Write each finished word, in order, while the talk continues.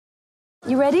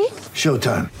You ready?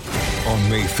 Showtime. On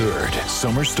May 3rd,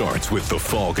 summer starts with The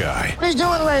Fall Guy. Let's do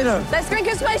it later. Let's drink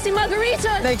a spicy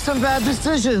margarita. Make some bad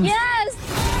decisions.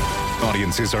 Yes!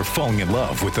 Audiences are falling in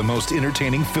love with the most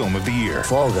entertaining film of the year.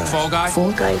 Fall Guy. Fall Guy?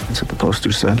 Fall Guy. That's what the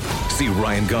poster said. See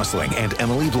Ryan Gosling and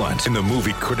Emily Blunt in the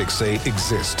movie critics say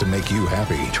exists to make you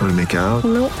happy. Trying to make it out?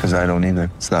 Nope. Because I don't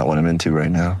either. It's not what I'm into right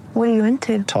now. What are you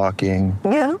into? Talking.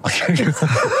 Yeah.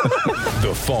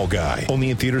 The Fall Guy.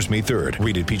 Only in theaters May 3rd.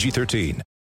 Rated PG-13.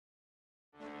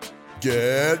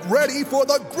 Get ready for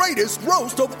the greatest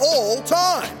roast of all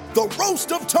time. The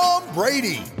Roast of Tom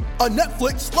Brady. A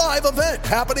Netflix live event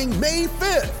happening May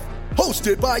 5th.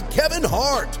 Hosted by Kevin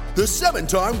Hart. The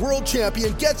 7-time world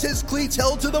champion gets his cleats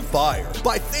held to the fire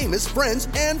by famous friends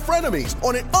and frenemies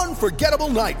on an unforgettable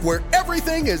night where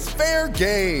everything is fair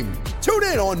game. Tune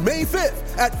in on May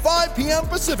 5th at 5 p.m.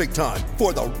 Pacific time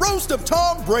for the Roast of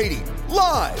Tom Brady.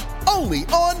 Live only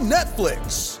on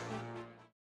Netflix.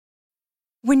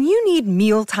 When you need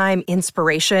mealtime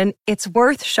inspiration, it's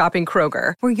worth shopping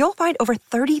Kroger, where you'll find over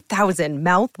 30,000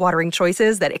 mouth-watering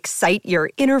choices that excite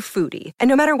your inner foodie. And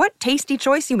no matter what tasty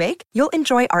choice you make, you'll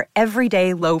enjoy our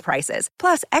everyday low prices,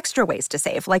 plus extra ways to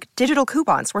save, like digital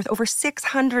coupons worth over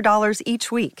 $600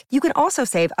 each week. You can also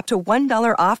save up to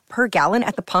 $1 off per gallon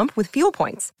at the pump with fuel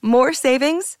points. More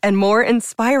savings and more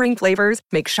inspiring flavors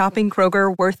make shopping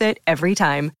Kroger worth it every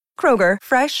time. Kroger,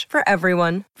 fresh for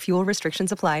everyone. Fuel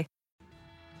restrictions apply.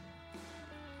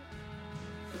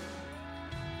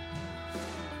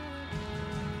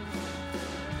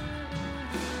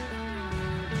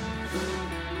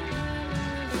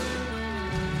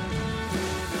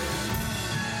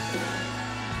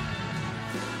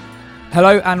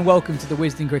 Hello and welcome to the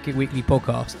Wisden Cricket Weekly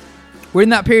podcast. We're in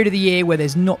that period of the year where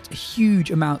there's not a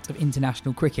huge amount of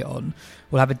international cricket on.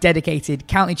 We'll have a dedicated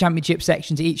county championship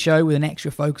section to each show with an extra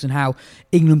focus on how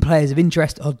England players of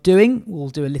interest are doing. We'll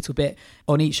do a little bit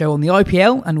on each show on the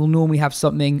IPL, and we'll normally have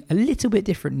something a little bit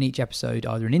different in each episode,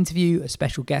 either an interview, a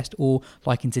special guest, or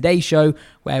like in today's show,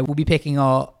 where we'll be picking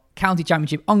our County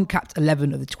Championship uncapped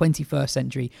 11 of the 21st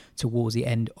century towards the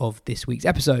end of this week's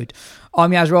episode.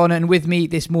 I'm Yaz Rana, and with me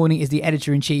this morning is the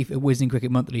Editor-in-Chief of Wisden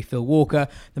Cricket Monthly, Phil Walker,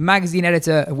 the Magazine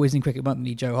Editor of Wisden Cricket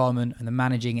Monthly, Joe Harman, and the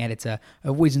Managing Editor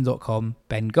of Wisden.com,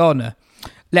 Ben Gardner.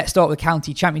 Let's start with the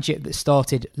County Championship that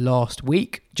started last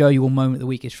week. Joe, your moment of the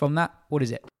week is from that. What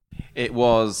is it? It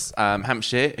was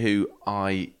Hampshire, who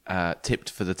I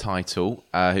tipped for the title,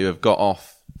 who have got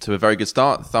off to a very good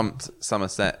start, thumped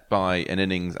Somerset by an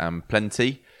innings and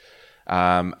plenty.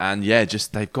 And yeah,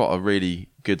 just they've got a really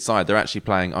good side. They're actually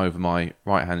playing over my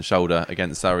right-hand shoulder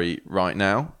against Surrey right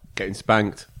now. Getting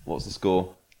spanked. What's the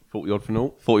score? 40 odd for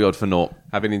naught. 40 odd for naught.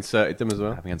 Having inserted them as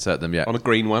well. Having inserted them, yeah. On a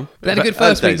green one. They had a good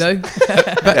first week, though.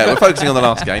 Yeah, we're focusing on the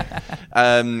last game.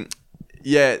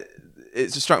 Yeah,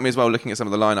 it just struck me as well, looking at some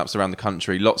of the lineups around the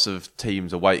country. Lots of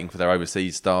teams are waiting for their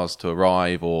overseas stars to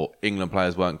arrive, or England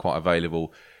players weren't quite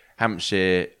available.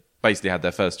 Hampshire basically had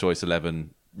their first choice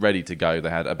 11 ready to go.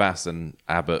 They had Abbas and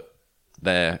Abbott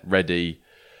there ready.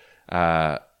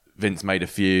 Vince made a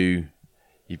few.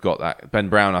 You've got that Ben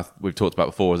Brown, we've talked about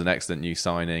before, as an excellent new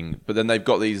signing. But then they've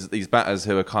got these batters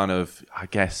who are kind of, I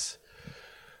guess,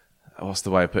 what's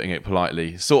the way of putting it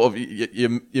politely? Sort of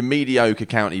your mediocre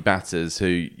county batters who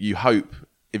you hope,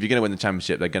 if you're going to win the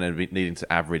championship, they're going to be needing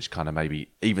to average kind of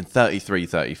maybe even 33,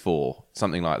 34,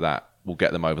 something like that will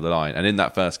get them over the line. And in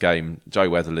that first game, Joe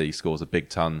Weatherly scores a big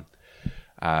ton.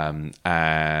 And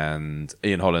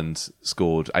Ian Holland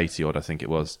scored 80 odd, I think it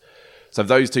was. So if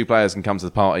those two players can come to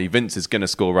the party, Vince is going to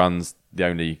score runs. The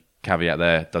only caveat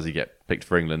there, does he get picked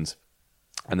for England?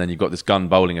 And then you've got this gun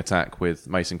bowling attack with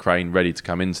Mason Crane ready to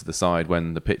come into the side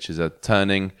when the pitches are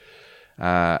turning.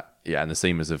 And the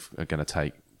seamers are going to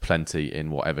take plenty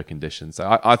in whatever conditions.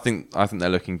 So I think they're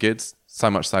looking good. So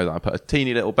much so that I put a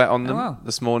teeny little bet on them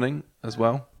this morning as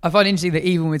well. I find it interesting that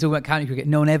even when we talk about county cricket,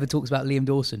 no one ever talks about Liam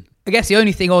Dawson. I guess the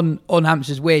only thing on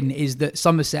Hampshire's win is that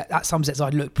Somerset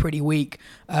side looked pretty weak.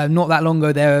 Not that long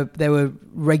ago, they were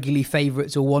regularly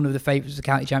favourites, or one of the favourites of the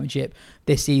county championship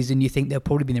this season. You think they'll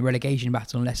probably be in the relegation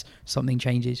battle unless something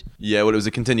changes. Yeah, well, it was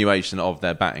a continuation of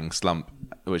their batting slump,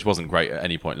 which wasn't great at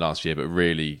any point last year, but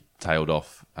really tailed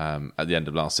off at the end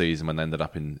of last season when they ended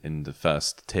up in the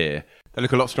first tier. They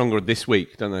look a lot stronger this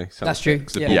week, don't they? That's true.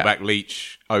 Because they brought back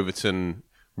Leach, Overton,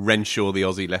 Renshaw, the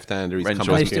Aussie left-hander.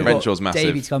 Rensshaw's massive.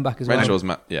 Davies come back as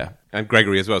well. And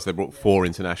Gregory as well. So they brought 4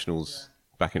 internationals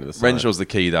back into the side. Renshaw's the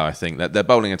key, though. I think that their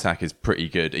bowling attack is pretty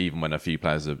good, even when a few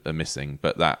players are missing.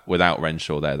 But that without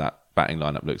Renshaw there, that batting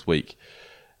lineup looks weak.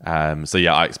 So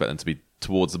yeah, I expect them to be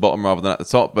towards the bottom rather than at the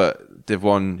top. But Div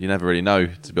 1, you never really know,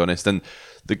 to be honest. And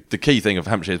the key thing of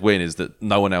Hampshire's win is that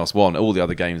no one else won. All the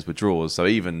other games were draws. So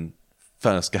even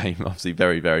first game, obviously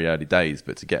very, very early days,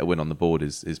 but to get a win on the board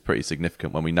is pretty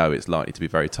significant when we know it's likely to be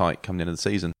very tight coming into the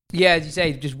season. Yeah, as you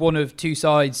say, just one of two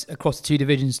sides across the two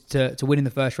divisions to win in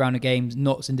the first round of games.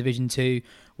 Notts in Division 2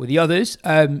 with the others.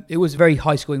 It was a very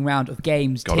high-scoring round of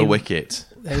games. Got a wicket.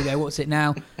 There we go. What's it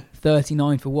now?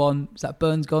 39 for 1. Is that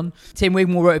Burns gone? Tim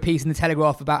Wigmore wrote a piece in The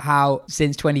Telegraph about how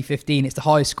since 2015 it's the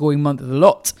highest-scoring month of the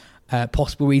lot.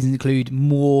 Possible reasons include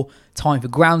more time for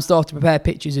ground staff to prepare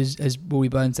pitches, as Rory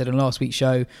Burns said on last week's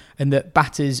show, and that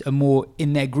batters are more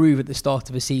in their groove at the start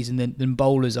of a season than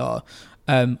bowlers are.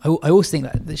 I also think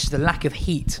that there's just a lack of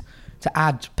heat to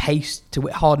add pace to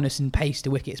hardness and pace to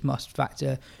wickets must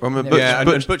factor. And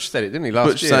Butch said it, didn't he, last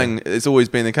year? Butch saying it's always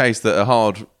been the case that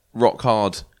a rock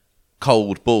hard,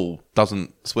 cold ball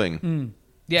doesn't swing.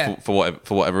 Yeah, for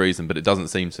whatever reason, but it doesn't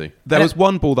seem to. There was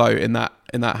one ball though in that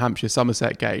Hampshire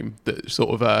Somerset game that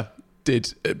sort of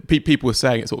did. People were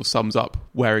saying it sort of sums up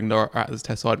where England are at as a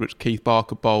Test side, which Keith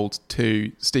Barker bowled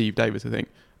to Steve Davis, I think.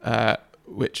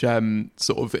 Which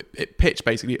sort of it pitched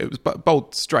basically. It was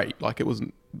bowled straight, like it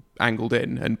wasn't angled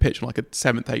in, and pitched on like a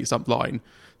 7th, 8th stump line.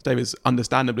 Davis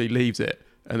understandably leaves it,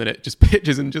 and then it just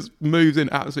pitches and just moves in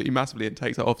absolutely massively and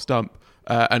takes it off stump.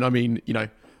 And I mean,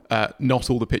 not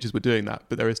all the pitches were doing that,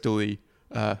 but there is still the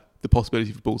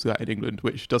possibility for balls to that in England,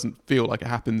 which doesn't feel like it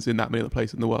happens in that many other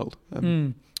places in the world.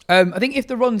 I think if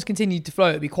the runs continued to flow,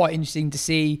 it'd be quite interesting to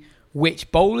see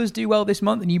which bowlers do well this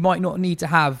month, and you might not need to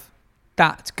have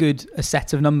that good a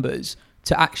set of numbers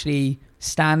to actually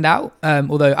stand out.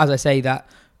 Although, as I say, that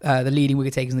the leading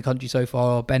wicket takers in the country so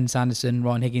far are Ben Sanderson,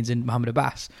 Ryan Higgins and Mohammed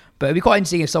Abbas. But it'd be quite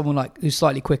interesting if someone who's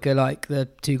slightly quicker, like the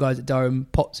two guys at Durham,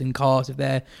 Potts and Cars, if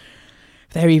they're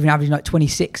even averaging like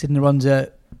 26 and the runs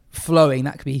are flowing,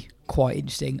 that could be quite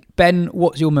interesting. Ben,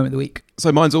 what's your moment of the week?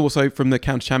 So mine's also from the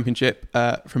County Championship,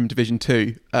 from Division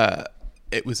 2.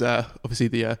 It was obviously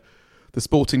the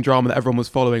sporting drama that everyone was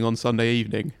following on Sunday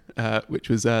evening, which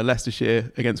was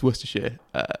Leicestershire against Worcestershire.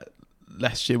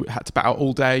 Leicestershire had to bat out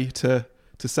all day to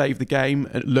save the game,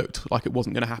 and it looked like it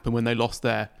wasn't going to happen when they lost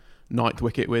their 9th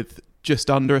wicket with just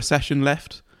under a session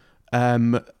left.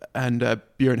 And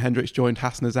Bjorn Hendricks joined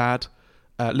Hassan Azad.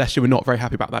 Leicestershire were not very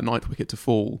happy about that 9th wicket to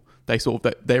fall. They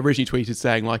originally tweeted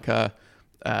saying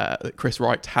that Chris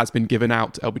Wright has been given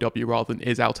out to LBW rather than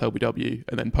is out to LBW,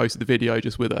 and then posted the video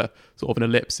just with a sort of an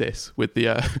ellipsis with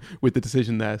the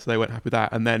decision there. So they weren't happy with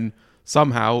that, and then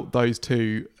somehow those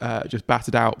two just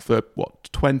batted out for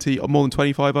 20 or more than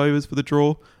 25 overs for the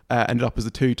draw. Ended up as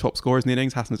the two top scorers in the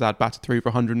innings. Hassan Azad batted 3 for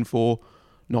 104,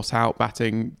 not out,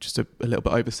 batting just a little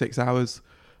bit over 6 hours.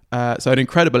 So an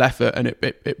incredible effort, and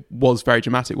it was very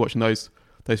dramatic watching those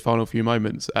final few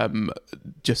moments.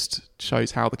 Just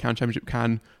shows how the County Championship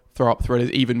can throw up thrillers,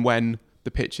 even when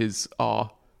the pitches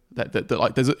are that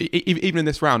like there's even in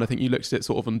this round. I think you looked at it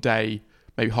sort of on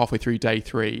maybe halfway through day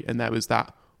 3, and there was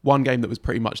that one game that was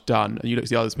pretty much done, and you looked at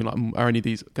the others being like, are any of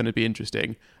these going to be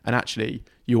interesting? And actually,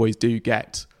 you always do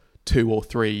get 2 or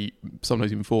 3,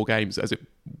 sometimes even 4 games.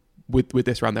 With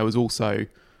this round, there was also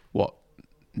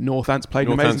Northants played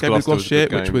an amazing game with Gloucestershire,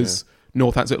 which was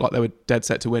Northants looked like they were dead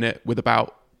set to win it with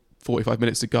about 45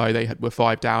 minutes to go. They were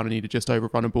 5 down and needed just over a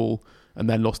run a ball, and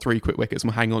then lost 3 quick wickets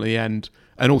and were hanging on at the end.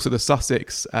 And also the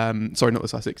Sussex, the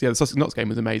Sussex Notts game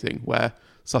was amazing, where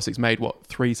Sussex made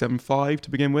 375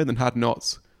 to begin with and had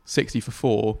Notts 60 for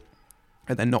 4,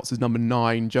 and then Notts' number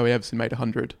 9, Joey Everson, made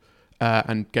 100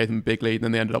 and gave them a big lead, and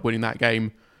then they ended up winning that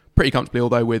game pretty comfortably,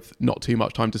 although with not too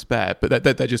much time to spare. But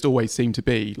there just always seemed to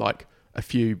be like a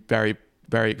few very,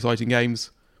 very exciting games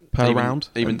per round.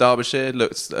 Even Derbyshire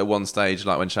looked at one stage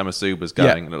like when Shamasub was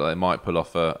going, looked like they might pull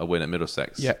off a win at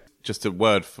Middlesex. Yeah. Just a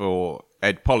word for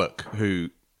Ed Pollock, who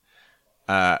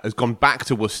has gone back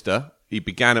to Worcester. He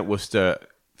began at Worcester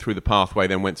through the pathway,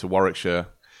 then went to Warwickshire.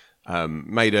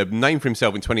 Made a name for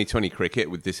himself in 2020 cricket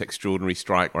with this extraordinary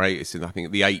strike rate. It's, I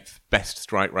think, the 8th best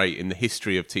strike rate in the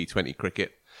history of T20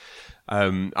 cricket.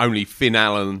 Only Finn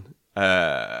Allen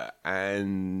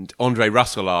and Andre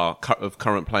Russell are of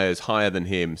current players higher than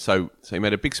him. So he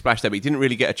made a big splash there, but he didn't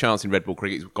really get a chance in red ball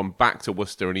cricket. He's gone back to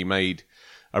Worcester and he made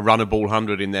a run a ball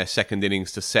 100 in their second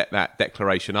innings to set that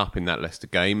declaration up in that Leicester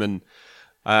game. And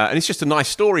it's just a nice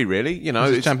story, really. You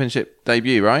know, it's championship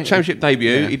debut, right? Championship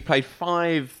debut. Yeah. He'd played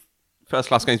 5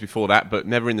 first-class games before that, but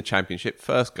never in the championship.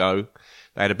 First go,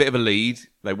 they had a bit of a lead.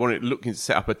 They wanted looking to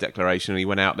set up a declaration, and he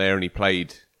went out there and he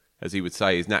played, as he would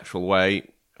say, his natural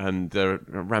way, and a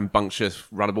rambunctious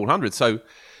run a ball 100. So,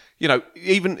 you know,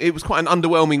 even it was quite an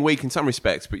underwhelming week in some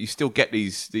respects, but you still get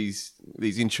these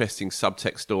interesting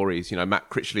subtext stories. You know, Matt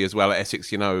Critchley as well at Essex,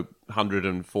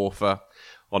 104 for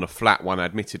on a flat one,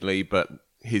 admittedly, but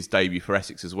his debut for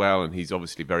Essex as well, and he's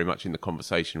obviously very much in the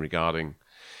conversation regarding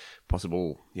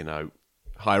possible,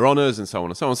 higher honours and so on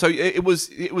and so on. So it was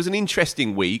an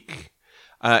interesting week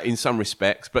in some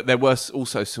respects, but there were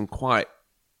also some quite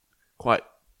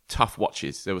tough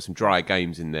watches. There were some dry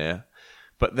games in there.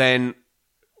 But then,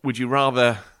 would you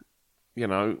rather,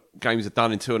 games are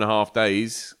done in 2.5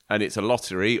 days and it's a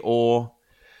lottery, or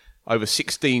over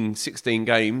 16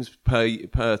 games per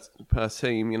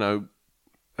team,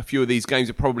 a few of these games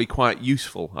are probably quite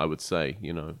useful, I would say.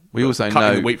 We also cutting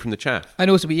know the wheat from the chaff,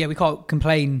 And also, we can't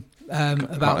complain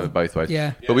about it both ways.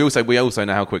 Yeah. But we also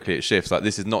know how quickly it shifts. Like,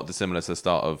 this is not dissimilar to the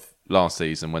start of last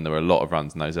season when there were a lot of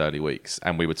runs in those early weeks,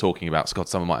 and we were talking about, Scott,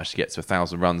 someone might actually get to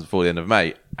 1,000 runs before the end of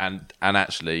May, and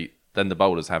actually then the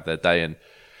bowlers have their day, and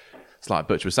it's like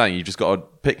Butcher was saying, you've just got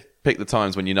to pick the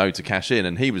times when you know to cash in,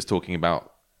 and he was talking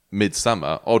about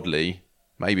midsummer. Oddly,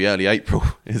 maybe early April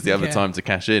is the other time to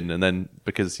cash in, and then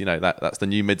because that's the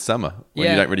new midsummer when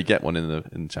you don't really get one in the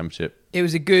Championship. It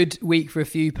was a good week for a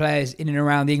few players in and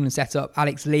around the England setup.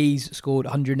 Alex Lees scored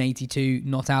 182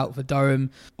 not out for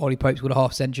Durham. Ollie Pope scored a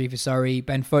half century for Surrey.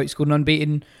 Ben Foakes scored an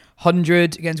unbeaten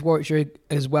 100 against Warwickshire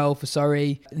as well for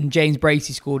Surrey. And James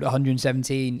Bracey scored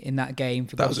 117 in that game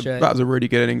for Gloucester. That was a really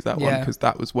good innings, that one, because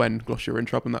that was when Gloucester were in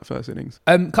trouble in that first innings.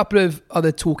 A couple of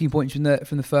other talking points from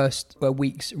the first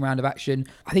week's round of action.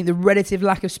 I think the relative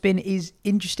lack of spin is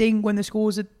interesting when the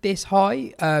scores are this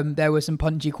high. There were some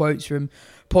punchy quotes from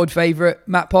pod favourite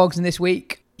Matt Parkinson this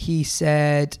week. He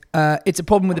said, it's a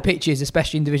problem with the pitches,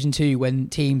 especially in Division 2, when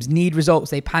teams need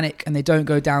results, they panic and they don't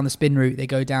go down the spin route, they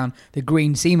go down the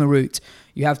green seamer route.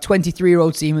 You have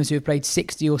 23-year-old seamers who have played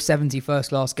 60 or 70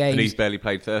 first-class games. and he's barely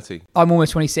played 30. I'm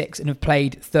almost 26 and have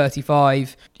played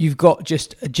 35. You've got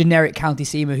just a generic county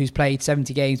seamer who's played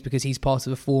 70 games because he's part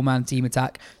of a 4-man team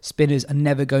attack. Spinners are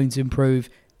never going to improve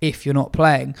if you're not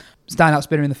playing. Standout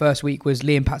spinner in the first week was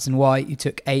Liam Patson-White, who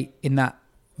took 8 in that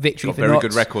victory for very Notts.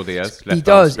 good record he has. He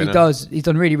does. He's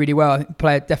done really, really well. I think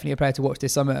definitely a player to watch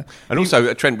this summer. And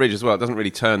also Trent Bridge as well. It doesn't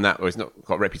really turn that, or he's not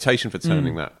got a reputation for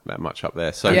turning that much up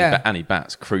there. So and he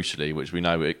bats crucially, which we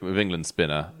know with England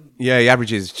spinner. Yeah, he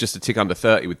averages just a tick under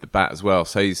 30 with the bat as well.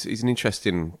 So he's an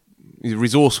interesting, he's a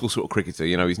resourceful sort of cricketer.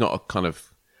 He's not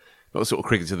a sort of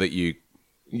cricketer that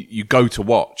you go to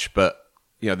watch, but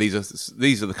these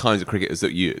are the kinds of cricketers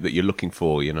that you're looking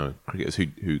for. Cricketers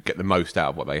who get the most out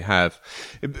of what they have.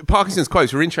 Parkinson's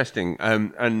quotes were interesting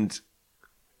and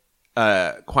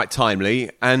quite timely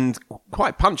and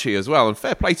quite punchy as well. And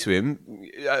fair play to him.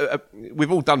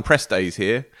 We've all done press days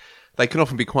here. They can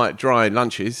often be quite dry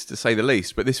lunches, to say the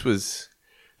least. But this was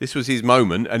his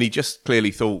moment, and he just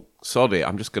clearly thought, "Sod it,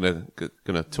 I'm just gonna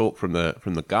talk from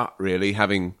the gut." Really,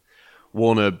 having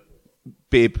worn a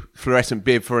fluorescent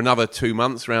bib for another 2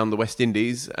 months around the West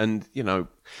Indies, and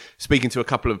speaking to a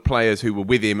couple of players who were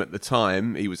with him at the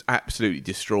time, he was absolutely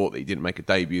distraught that he didn't make a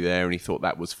debut there, and he thought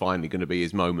that was finally going to be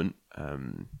his moment.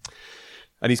 And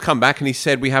he's come back and he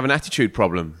said, "We have an attitude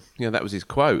problem." That was his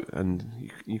quote, and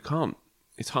you can't.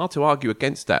 It's hard to argue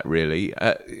against that, really.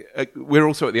 We're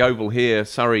also at the Oval here.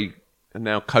 Surrey are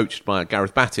now coached by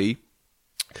Gareth Batty,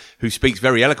 who speaks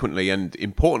very eloquently and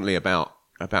importantly about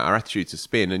our attitude to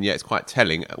spin, and yet it's quite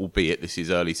telling, albeit this is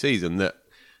early season, that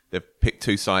they've picked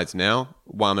 2 sides now,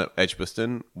 one at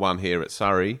Edgbaston, one here at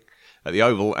Surrey, at the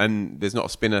Oval, and there's not a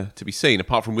spinner to be seen,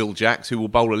 apart from Will Jacks, who will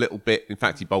bowl a little bit. In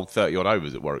fact, he bowled 30-odd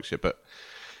overs at Warwickshire, but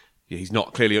he's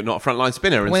clearly not a frontline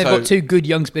spinner. And they've got 2 good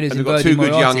young spinners in they've got Birdie 2 good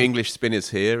Moriarty. young English spinners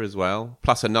here as well,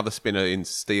 plus another spinner in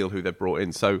Steele who they've brought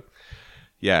in. So,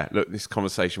 yeah, look, this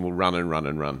conversation will run and run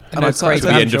and run. And that's great to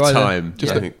the end of time.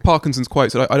 Just Parkinson's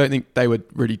quotes, I don't think they were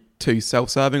really too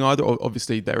self-serving either.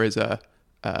 Obviously, there is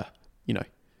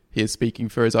he is speaking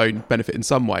for his own benefit in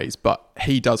some ways, but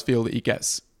he does feel that he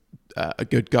gets a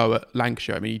good go at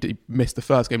Lancashire. I mean, he missed the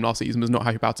first game last season, was not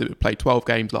happy about it, but played 12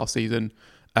 games last season,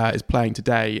 is playing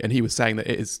today, and he was saying that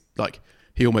it is like,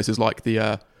 he almost is like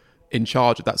the in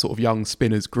charge of that sort of young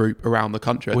spinners group around the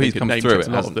country. Well, he's come through it, a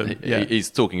lot of them.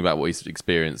 He's talking about what he's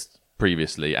experienced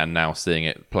previously and now seeing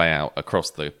it play out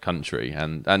across the country,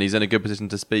 and he's in a good position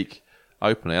to speak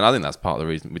openly, and I think that's part of the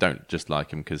reason we don't just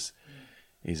like him because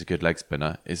he's a good leg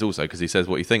spinner. It's also because he says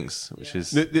what he thinks, which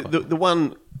is the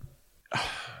one.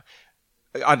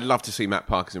 I'd love to see Matt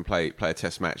Parkinson play a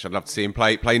Test match. I'd love to see him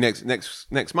play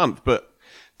next month. But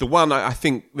the one I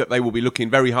think that they will be looking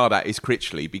very hard at is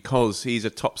Critchley, because he's a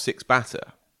top 6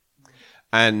 batter,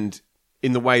 and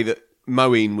in the way that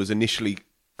Moeen was initially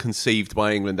conceived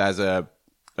by England as a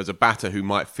batter who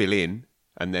might fill in,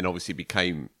 and then obviously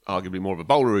became arguably more of a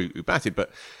bowler who batted. But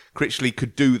Critchley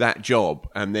could do that job,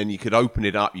 and then you could open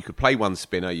it up. You could play one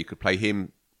spinner. You could play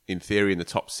him, in theory, in the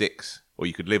top 6, or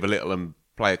you could live a little and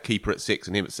play a keeper at 6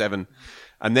 and him at 7.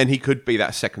 And then he could be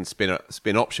that second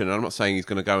spin option. And I'm not saying he's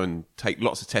going to go and take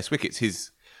lots of test wickets.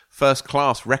 His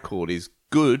first-class record is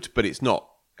good, but it's not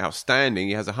outstanding.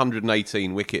 He has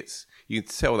 118 wickets. You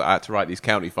can tell that I had to write these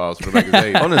county files for a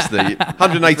magazine. Honestly,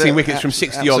 118 wickets from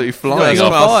 60 odd absolutely flying first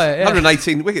off. class. Fire, yeah.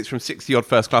 118 wickets from 60 odd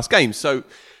first class games. So,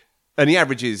 and he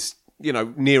averages,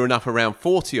 near enough around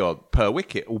 40 odd per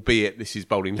wicket, albeit this is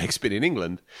bowling leg spin in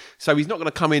England. So he's not going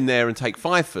to come in there and take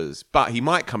fifers, but he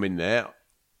might come in there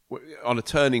on a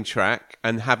turning track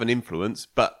and have an influence.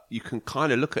 But you can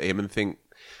kind of look at him and think,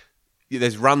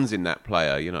 there's runs in that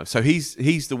player, So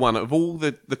he's the one of all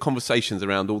the conversations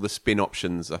around all the spin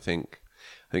options. I think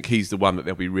he's the one that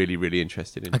they'll be really, really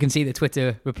interested in. I can see the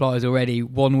Twitter replies already.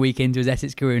 1 week into his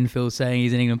Essex career, and Phil saying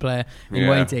he's an England player in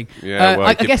waiting. Yeah, well,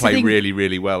 he did play the thing, really,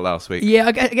 really well last week. Yeah,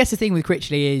 I guess the thing with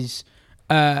Critchley is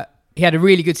he had a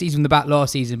really good season with the bat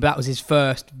last season, but that was his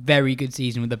first very good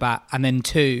season with the bat. And then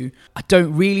 2, I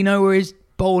don't really know where his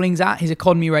bowling's at. His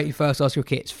economy rated first class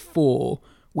cricket is 4.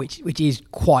 Which is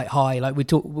quite high. Like we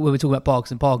were talking about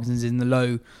Parkinson's in the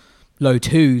low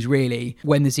 2s really.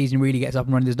 When the season really gets up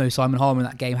and running, there's no Simon Harmer in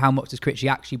that game. How much does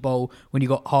Critchley actually bowl when you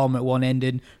got Harmer at one end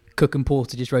and Cook and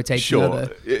Porter just rotate to the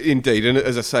other? Indeed. And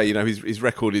as I say, his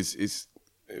record is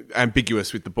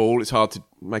ambiguous with the ball. It's hard to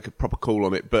make a proper call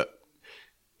on it, but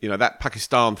that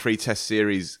Pakistan 3-test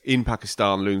series in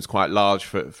Pakistan looms quite large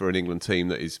for an England team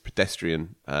that is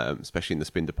pedestrian, especially in the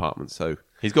spin department. So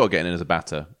he's got to get in as a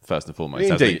batter first and foremost.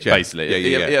 Indeed, yeah.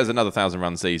 Basically, yeah. He has another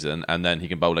 1,000-run season, and then he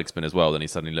can bowl leg spin as well. Then he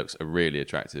suddenly looks a really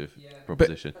attractive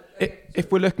proposition. But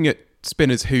if we're looking at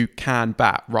spinners who can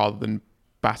bat rather than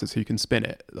batters who can spin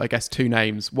it, I guess 2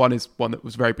 names. One is one that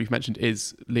was very briefly mentioned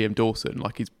is Liam Dawson.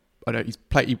 Like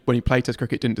when he played Test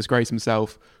cricket, didn't disgrace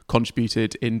himself,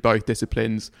 contributed in both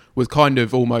disciplines, was kind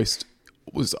of almost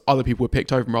other people were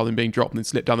picked over him rather than being dropped and then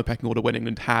slipped down the pecking order when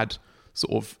England had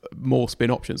sort of more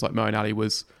spin options. Like Moeen Ali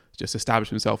was just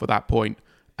established himself at that point.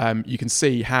 You can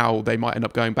see how they might end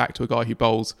up going back to a guy who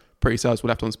bowls pretty serviceable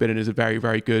left on spin and is a very,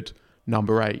 very good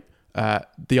number 8.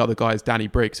 The other guy is Danny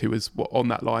Briggs, who was on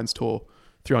that Lions tour,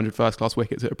 300 first class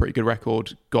wickets at a pretty good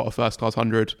record, got a first class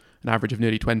 100, an average of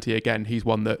nearly 20. Again, he's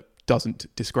one that doesn't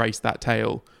disgrace that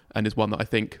tail and is one that I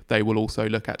think they will also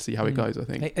look at to see how it goes. I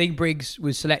think Briggs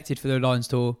was selected for the Lions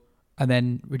tour and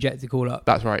then rejected the call up.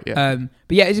 That's right, yeah.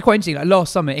 But yeah, it's quite interesting. Like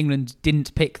last summer, England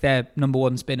didn't pick their number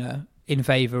 1 spinner in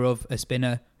favour of a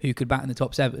spinner who could bat in the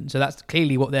top 7. So that's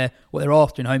clearly what they're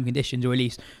after in home conditions, or at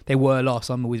least they were last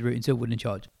summer with Root and Silverwood in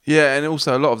charge. Yeah, and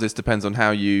also a lot of this depends on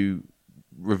how you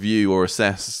review or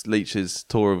assess Leach's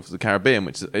tour of the Caribbean,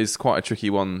 which is quite a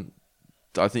tricky one.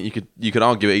 I think you could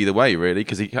argue it either way, really,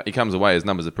 because he comes away, his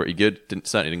numbers are pretty good.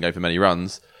 Certainly didn't go for many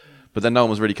runs, but then no one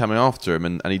was really coming after him,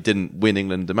 and he didn't win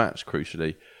England a match,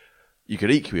 crucially. You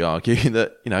could equally argue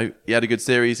that he had a good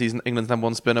series. He's England's number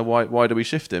 1 spinner. Why do we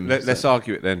shift him? Let's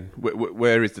argue it then.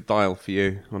 Where is the dial for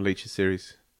you on Leach's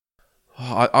series?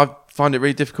 I find it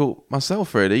really difficult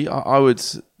myself, really.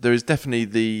 There is definitely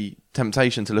the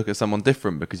temptation to look at someone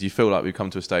different because you feel like we've come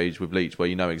to a stage with Leach where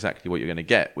you know exactly what you're going to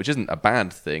get, which isn't a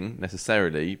bad thing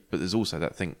necessarily, but there's also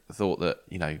that thought that,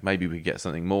 maybe we could get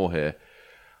something more here.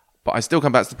 But I still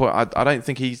come back to the point, I don't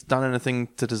think he's done anything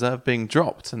to deserve being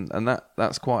dropped, and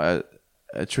that's quite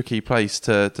a tricky place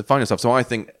to find yourself. So I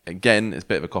think, again, it's a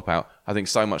bit of a cop-out. I think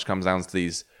so much comes down to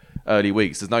these early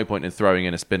weeks. There's no point in throwing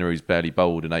in a spinner who's barely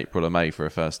bowled in April or May for a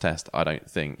first test, I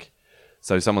don't think.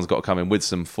 So someone's got to come in with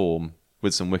some form,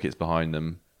 with some wickets behind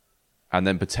them, and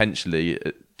then potentially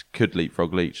it could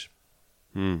leapfrog Leach.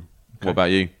 Okay. What about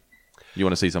you? You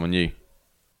want to see someone new?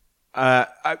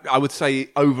 I would say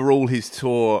overall his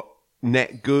tour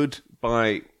net good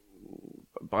by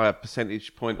a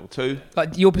percentage point or 2.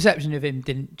 Like your perception of him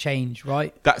didn't change,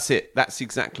 right? That's it. That's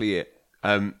exactly it.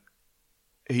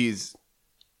 He's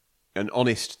an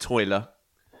honest toiler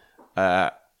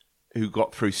who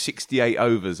got through 68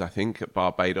 overs, I think, at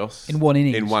Barbados. In one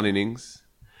innings.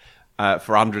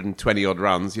 For 120 odd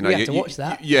runs. You have to watch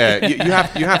that. Yeah,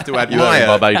 you have to admire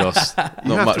Barbados.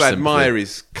 You have to admire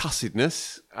his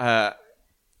cussedness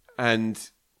and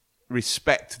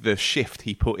respect the shift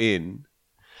he put in.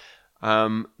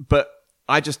 But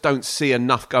I just don't see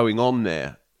enough going on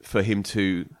there for him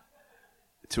to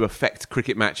affect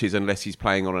cricket matches unless he's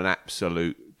playing on an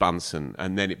absolute Bunsen,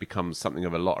 and then it becomes something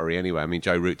of a lottery anyway. I mean,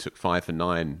 Joe Root took 5 for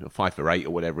 9 or 5 for 8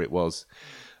 or whatever it was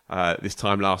this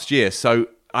time last year. So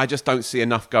I just don't see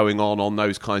enough going on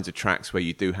those kinds of tracks where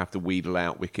you do have to wheedle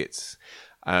out wickets.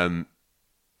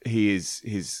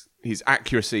 His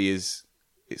accuracy is,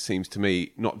 it seems to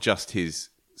me, not just his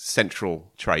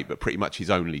central trait, but pretty much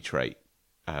his only trait.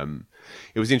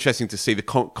 It was interesting to see the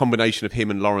combination of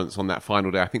him and Lawrence on that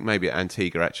final day. I think maybe at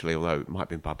Antigua, actually, although it might have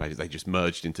been Barbados. They just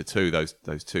merged into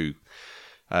those two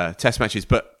test matches.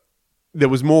 But there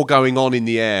was more going on in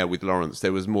the air with Lawrence.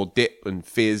 There was more dip and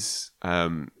fizz,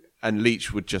 and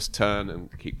Leach would just turn and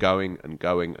keep going and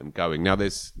going and going. Now,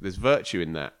 there's virtue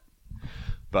in that.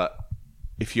 But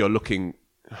if you're looking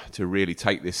to really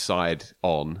take this side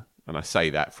on, and I say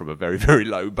that from a very, very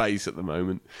low base at the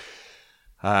moment,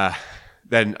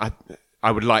 then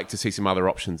I would like to see some other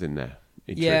options in there.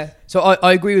 Yeah, so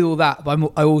I agree with all that,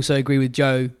 but I also agree with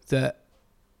Joe that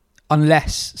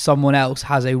unless someone else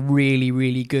has a really,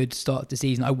 really good start to the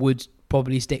season, I would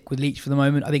probably stick with Leach for the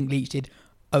moment. I think Leach did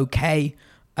okay,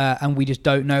 and we just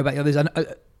don't know about the others. And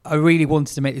I really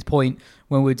wanted to make this point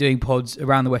when we were doing pods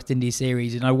around the West Indies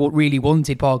series, and I really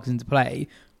wanted Parkinson to play.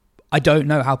 I don't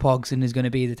know how Parkinson is going to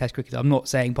be as a Test cricketer. I'm not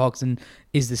saying Parkinson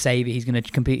is the saviour. He's going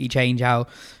to completely change how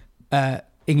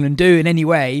England do in any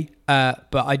way,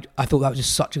 but I thought that was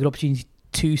just such a good opportunity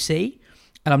to see,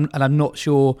 and I'm not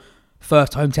sure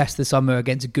first home test of the summer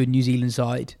against a good New Zealand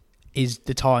side is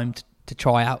the time to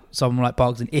try out someone like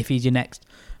Parkinson if he's your next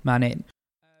man in.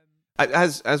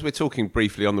 As we're talking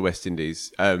briefly on the West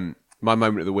Indies, my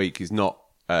moment of the week is not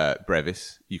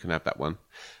Brevis. You can have that one.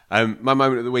 My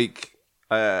moment of the week,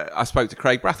 I spoke to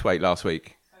Craig Brathwaite last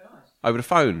week. Oh, nice. Over the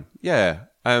phone. Yeah.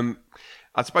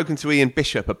 I'd spoken to Ian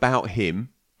Bishop about him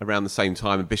around the same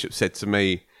time, and Bishop said to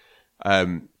me,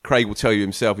 Craig will tell you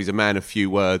himself he's a man of few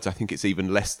words. I think it's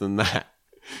even less than that.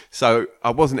 So I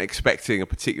wasn't expecting a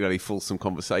particularly fulsome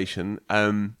conversation.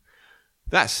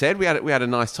 That said, we had a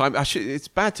nice time. It's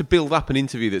bad to build up an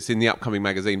interview that's in the upcoming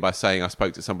magazine by saying I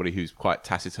spoke to somebody who's quite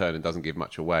taciturn and doesn't give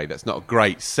much away. That's not a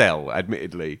great sell,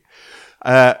 admittedly.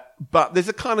 But there's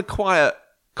a kind of quiet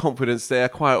confidence there,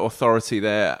 quiet authority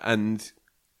there, and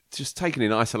just taken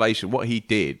in isolation, what he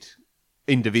did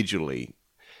individually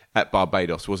at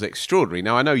Barbados was extraordinary.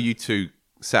 Now, I know you two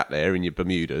sat there in your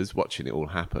Bermudas watching it all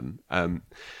happen,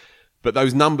 but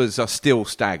those numbers are still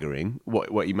staggering,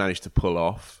 what he managed to pull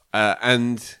off.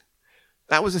 And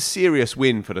that was a serious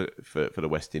win for the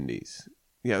West Indies.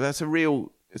 Yeah, it's a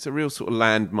real sort of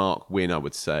landmark win, I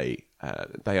would say.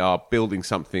 They are building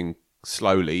something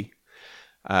slowly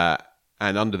and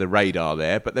under the radar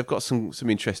there, but they've got some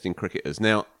interesting cricketers.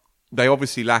 Now, they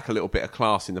obviously lack a little bit of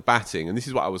class in the batting, and this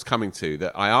is what I was coming to,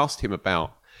 that I asked him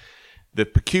about the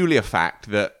peculiar fact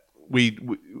that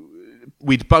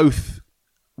we'd both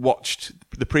watched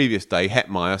the previous day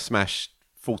Hetmeyer smash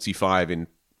 45 in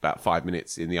about 5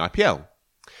 minutes in the IPL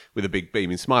with a big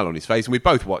beaming smile on his face, and we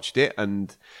both watched it.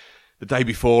 And the day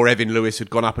before, Evan Lewis had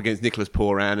gone up against Nicholas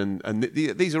Pooran, and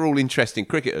these are all interesting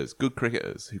cricketers, good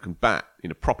cricketers who can bat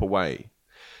in a proper way.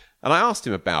 And I asked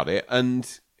him about it,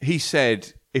 and he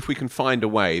said, if we can find a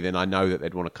way, then I know that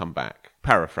they'd want to come back.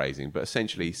 Paraphrasing, but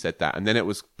essentially he said that. And then it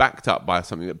was backed up by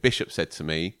something that Bishop said to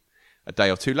me a day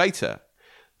or two later,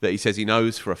 that he says he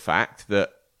knows for a fact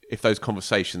that if those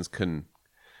conversations can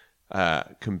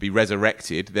be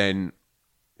resurrected, then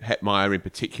Hetmeyer in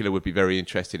particular would be very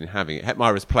interested in having it.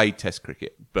 Hetmeyer has played Test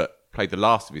cricket, but played the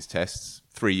last of his tests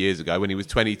 3 years ago when he was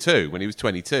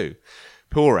 22.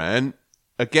 Pooran,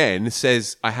 again,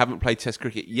 says, I haven't played Test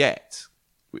cricket yet.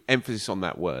 With emphasis on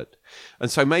that word. And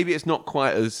so maybe it's not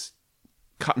quite as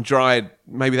cut and dried.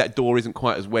 Maybe that door isn't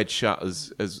quite as wedged shut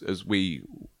as we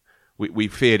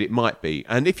feared it might be.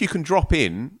 And if you can drop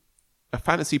in a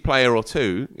fantasy player or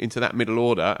two into that middle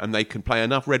order, and they can play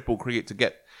enough red ball cricket to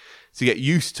get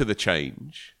used to the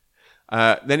change,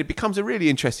 then it becomes a really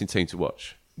interesting team to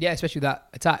watch. Yeah, especially with that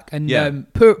attack. And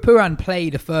Pooran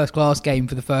played a first-class game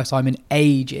for the first time in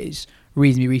ages,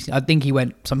 reasonably recently. I think he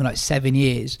went something like 7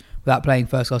 years without playing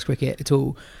first-class cricket at all.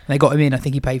 And they got him in. I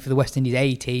think he played for the West Indies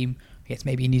A team. I guess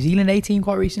maybe a New Zealand A team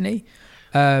quite recently.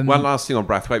 One last thing on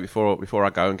Brathwaite before I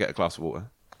go and get a glass of water.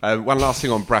 One last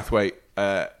thing on Brathwaite.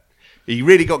 He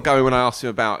really got going when I asked him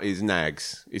about his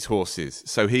nags, his horses.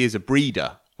 So he is a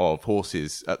breeder of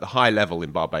horses at the high level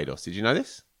in Barbados. Did you know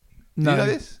this? No. Did you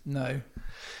know this?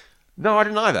 No, I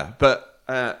didn't either.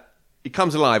 But he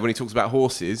comes alive when he talks about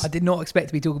horses. I did not expect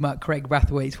to be talking about Craig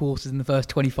Brathwaite's horses in the first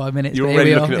 25 minutes. You're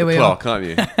already looking at the clock, aren't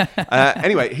you?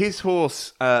 Anyway, his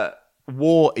horse,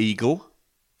 War Eagle,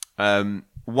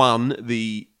 won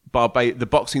the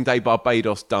Boxing Day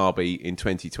Barbados Derby in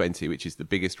 2020, which is the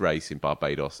biggest race in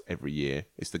Barbados every year.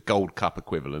 It's the Gold Cup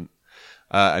equivalent.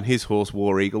 And his horse,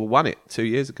 War Eagle, won it 2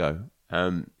 years ago.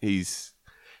 He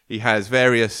has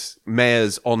various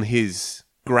mares on his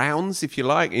grounds, if you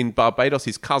like, in Barbados.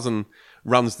 His cousin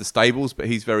runs the stables, but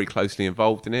he's very closely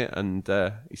involved in it, and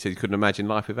he said he couldn't imagine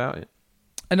life without it.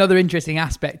 Another interesting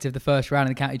aspect of the first round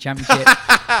of the county championship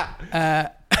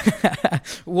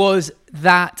was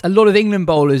that a lot of England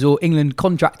bowlers, or England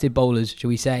contracted bowlers, shall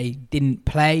we say, didn't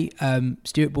play.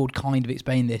 Stuart Broad kind of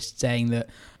explained this, saying that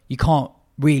you can't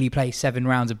really play 7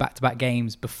 rounds of back-to-back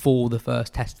games before the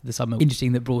first test of the summer.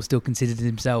 Interesting that Broad still considered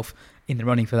himself in the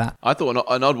running for that. I thought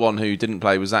an odd one who didn't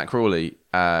play was Zach Crawley,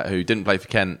 who didn't play for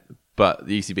Kent, but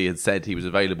the ECB had said he was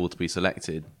available to be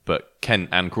selected, but Kent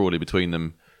and Crawley between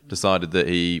them decided that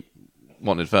he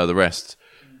wanted further rest,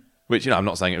 which, I'm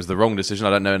not saying it was the wrong decision.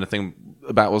 I don't know anything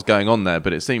about what's going on there,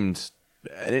 but it seemed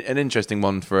an interesting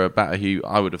one for a batter who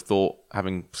I would have thought,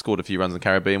 having scored a few runs in the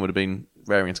Caribbean, would have been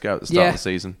raring to go at the start of the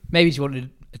season. Maybe he just wanted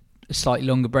a slightly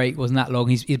longer break. Wasn't that long.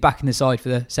 He's back in the side for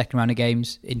the second round of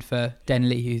games, in for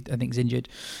Denley, who I think is injured.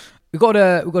 We've got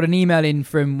an email in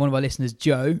from one of our listeners,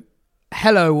 Joe.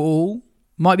 Hello all.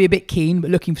 Might be a bit keen, but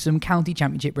looking for some county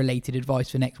championship related advice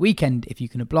for next weekend, if you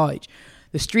can oblige.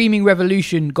 The streaming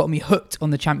revolution got me hooked on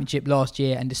the championship last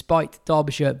year, and despite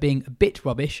Derbyshire being a bit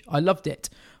rubbish, I loved it.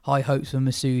 High hopes for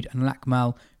Masood and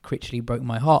Lakmal. Critchley broke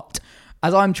my heart.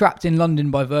 As I'm trapped in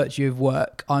London by virtue of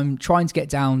work, I'm trying to get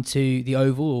down to the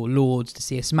Oval or Lords to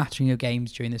see a smattering of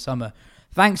games during the summer.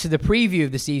 Thanks to the preview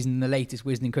of the season in the latest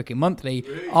Wisden Cricket Monthly,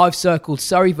 I've circled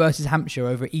Surrey versus Hampshire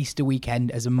over Easter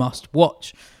weekend as a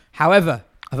must-watch. However,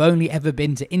 I've only ever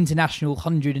been to international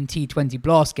 100 and T20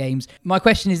 Blast games. My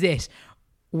question is this: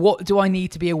 what do I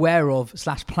need to be aware of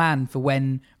 / plan for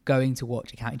when going to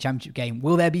watch a county championship game?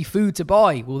 Will there be food to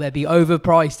buy? Will there be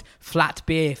overpriced flat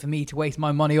beer for me to waste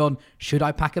my money on? Should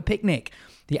I pack a picnic?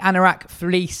 The anorak,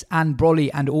 fleece and brolly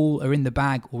and all are in the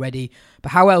bag already.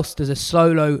 But how else does a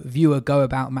solo viewer go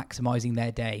about maximising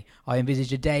their day? I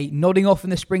envisage a day nodding off in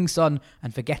the spring sun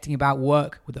and forgetting about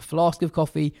work with a flask of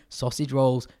coffee, sausage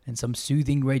rolls and some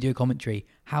soothing radio commentary.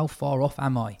 How far off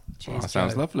am I? Cheers, That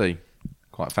sounds lovely.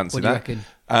 Quite fancy what do you that.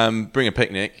 reckon? Bring a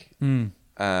picnic.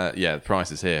 The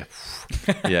price is here.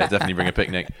 Yeah, definitely bring a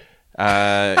picnic.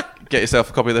 Get yourself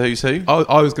a copy of the Who's Who.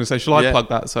 I was going to say, shall I plug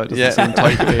that so it doesn't seem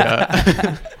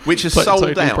totally... Which is sold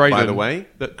totally out, brazen. by the way.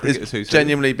 That Cricket's Who's Who.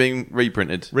 Genuinely being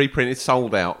reprinted. Reprinted,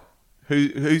 sold out.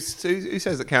 Who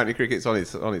says that county cricket's on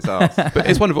its arse? But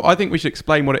it's wonderful. I think we should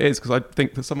explain what it is, because I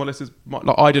think that some of listeners might...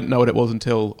 I didn't know what it was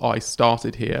until I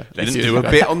started here. Let's do a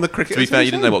bit on the cricket. To be fair, you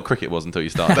didn't know what cricket was until you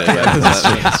started.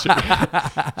 That's true.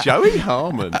 Joey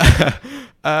Harmon.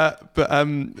 But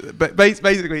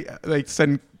basically, they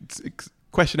send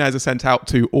questionnaires are sent out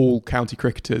to all county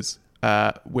cricketers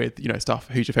with stuff.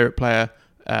 Who's your favourite player?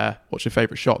 What's your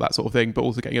favourite shot? That sort of thing. But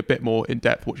also getting a bit more in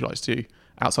depth. What would you like to do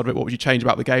outside of it? What would you change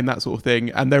about the game? That sort of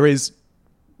thing. And there is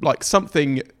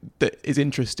something that is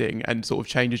interesting and sort of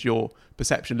changes your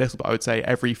perception a little bit, I would say,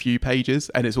 every few pages.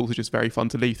 And it's also just very fun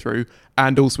to leaf through,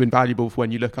 and also invaluable for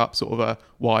when you look up sort of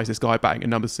why is this guy batting at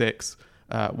number 6?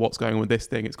 What's going on with this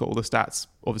thing? It's got all the stats,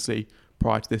 obviously,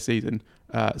 prior to this season.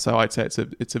 So I'd say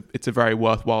it's a very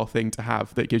worthwhile thing to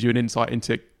have that gives you an insight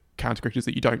into county cricketers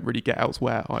that you don't really get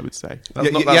elsewhere, I would say.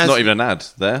 That's not even an ad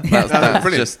there. That's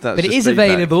brilliant. But it is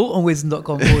available on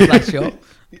wisdom.com/shop.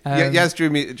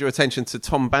 Yaz drew attention to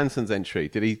Tom Banton's entry.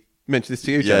 Did he mention this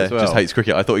to you, Joe, Yeah, as well? just hates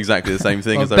cricket. I thought exactly the same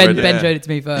thing Well, as I read it. Ben showed it to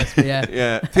me first, but yeah.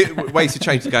 Yeah. Ways to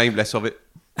change the game, less of it.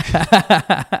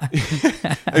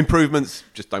 Improvements,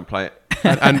 just don't play it.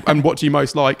 and what do you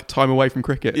most like? Time away from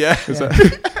cricket. Yeah.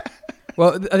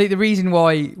 Well, I think the reason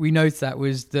why we noticed that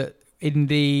was that in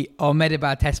the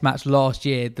Ahmedabad Test match last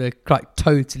year, the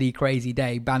totally crazy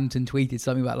day, Banton tweeted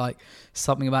something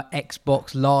about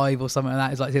Xbox Live or something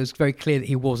like that. It was very clear that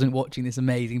he wasn't watching this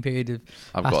amazing period of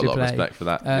I've got a lot of respect for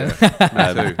that.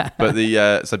 Too.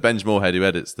 But Benj Moorhead, who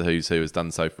edits the Who's Who, has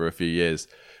done so for a few years.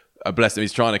 Bless him,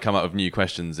 he's trying to come up with new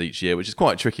questions each year, which is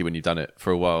quite tricky when you've done it for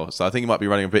a while. So I think he might be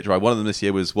running a bit dry. One of them this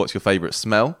year was, what's your favourite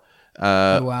smell?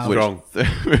 Wow.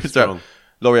 Strong.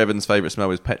 Laurie Evans' favourite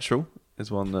smell is petrol. Is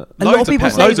one that a lot of people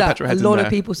say loads of that. petrol heads A lot in of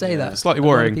there. people say that. Slightly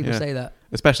worrying. A lot of people yeah. say that.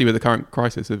 Especially with the current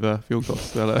crisis of fuel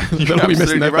costs. They'll all be Absolutely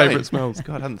missing their right. favourite smells.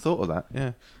 God, I hadn't thought of that.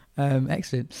 Yeah.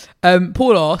 Excellent.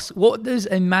 Paul asks, what does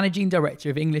a managing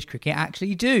director of English cricket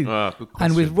actually do? Good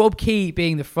And with question. Rob Key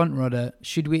being the front runner,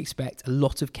 should we expect a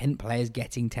lot of Kent players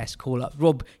getting test call-ups?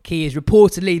 Rob Key is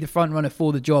reportedly the front runner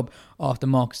for the job after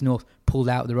Marcus North pulled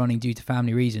out of the running due to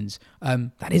family reasons.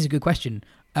 That is a good question.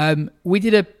 We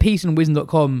did a piece on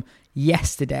wisdom.com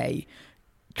yesterday,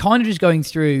 kind of just going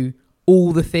through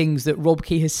all the things that Rob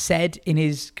Key has said in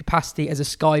his capacity as a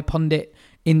Sky pundit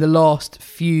in the last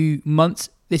few months.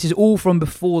 This is all from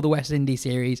before the West Indies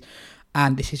series,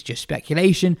 and this is just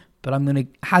speculation, but I'm going to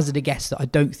hazard a guess that I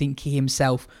don't think he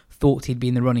himself thought he'd be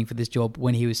in the running for this job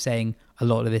when he was saying a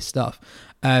lot of this stuff.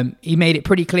 He made it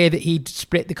pretty clear that he'd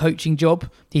split the coaching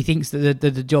job. He thinks that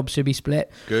the job should be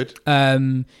split. Good.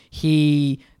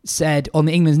 He said on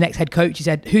the England's next head coach, he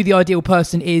said who the ideal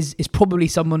person is probably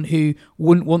someone who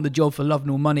wouldn't want the job for love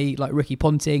nor money, like Ricky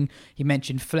Ponting. He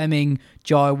mentioned Fleming,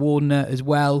 Jai Wardner as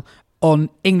well.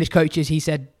 On English coaches, he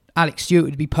said Alex Stewart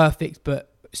would be perfect,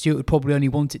 but Stewart would probably only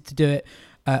want it to do it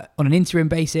on an interim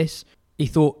basis. He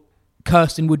thought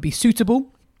Kirsten would be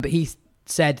suitable, but he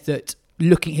said that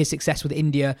looking at his success with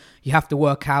India, you have to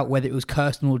work out whether it was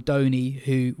Kirsten or Dhoni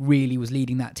who really was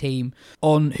leading that team.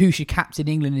 On who should captain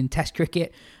England in Test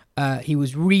cricket, he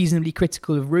was reasonably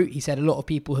critical of Root. He said a lot of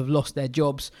people have lost their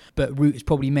jobs, but Root has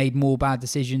probably made more bad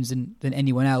decisions than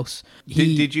anyone else.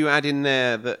 Did you add in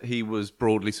there that he was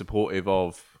broadly supportive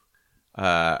of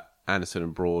Anderson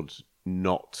and Broad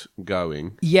not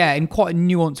going? Yeah, in quite a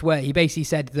nuanced way. He basically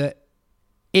said that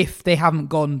if they haven't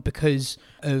gone because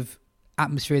of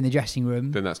atmosphere in the dressing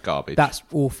room, then that's garbage. That's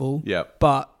awful. Yeah.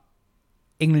 But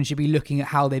England should be looking at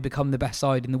how they become the best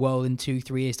side in the world in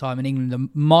 2-3 years' time, and England are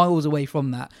miles away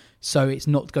from that. So it's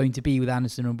not going to be with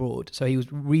Anderson and Broad. So he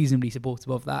was reasonably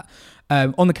supportive of that.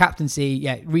 On the captaincy,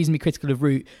 yeah, reasonably critical of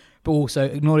Root, but also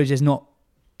acknowledged there's not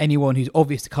anyone who's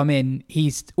obvious to come in.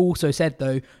 He's also said,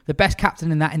 though, the best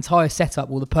captain in that entire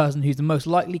setup, or the person who's the most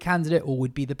likely candidate or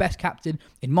would be the best captain,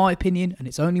 in my opinion, and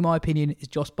it's only my opinion, is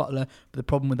Jos Buttler. But the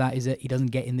problem with that is that he doesn't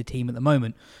get in the team at the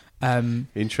moment.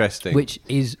 Interesting. Which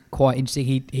is quite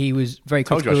interesting. He was very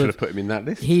critical. Told you I should have put him in that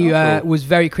list. He was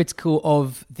very critical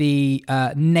of the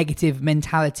negative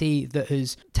mentality that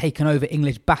has taken over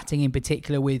English batting in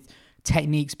particular, with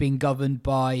techniques being governed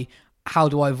by how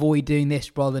do I avoid doing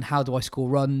this rather than how do I score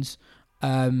runs.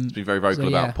 He's been very vocal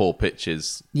about poor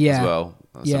pitches as well.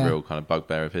 That's a real kind of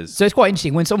bugbear of his. So it's quite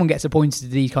interesting when someone gets appointed to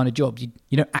these kind of jobs.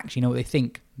 You don't actually know what they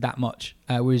think that much.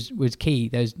 Whereas Key,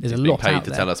 there's a lot paid out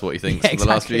to there. tell us what he thinks for the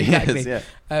last few years.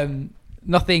 Yeah.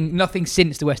 Nothing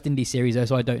since the West Indies series, though,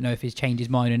 so I don't know if he's changed his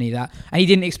mind or any of that. And he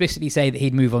didn't explicitly say that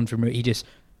he'd move on from Root. He just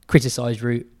criticised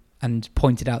Root and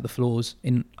pointed out the flaws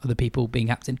in other people being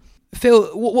captain. Phil,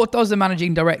 what does the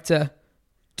managing director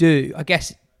do? I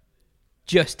guess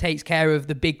just takes care of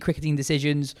the big cricketing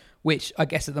decisions, which I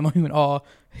guess at the moment are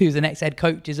who's the next head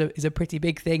coach is a pretty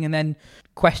big thing, and then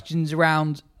questions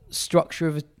around structure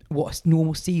of what a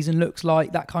normal season looks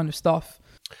like, that kind of stuff.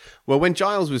 Well, when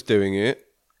Giles was doing it,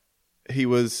 he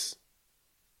was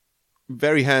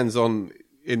very hands-on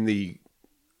in the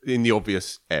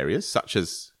obvious areas, such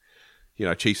as,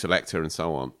 chief selector and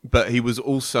so on. But he was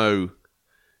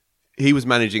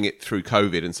managing it through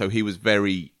COVID, and so he was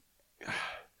very,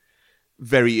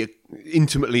 very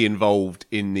intimately involved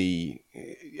in the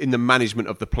management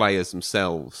of the players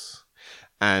themselves.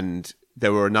 And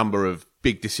there were a number of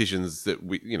big decisions that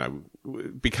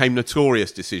became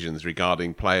notorious decisions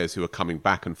regarding players who are coming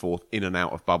back and forth in and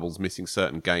out of bubbles, missing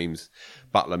certain games.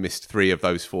 Buttler missed 3 of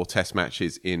those 4 test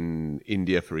matches in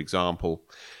India, for example.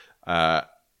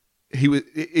 He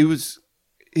was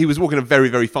walking a very,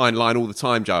 very fine line all the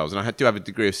time, Giles, and I do have a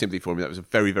degree of sympathy for him. That was a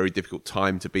very, very difficult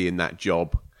time to be in that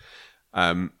job.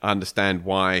 I understand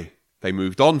why they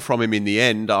moved on from him in the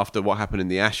end after what happened in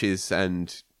the Ashes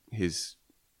and his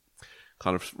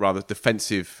kind of rather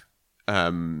defensive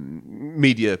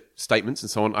media statements and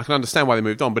so on. I can understand why they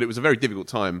moved on, but it was a very difficult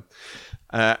time.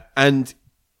 And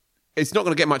it's not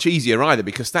going to get much easier either,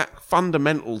 because that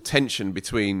fundamental tension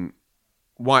between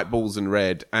white balls and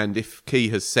red, and if Key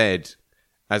has said,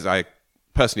 as I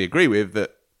personally agree with,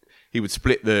 that he would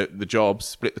split the jobs,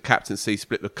 split the captaincy,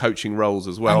 split the coaching roles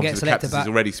as well. And the captaincy is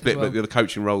already split, but the other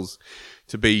coaching roles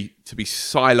to be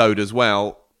siloed as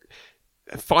well.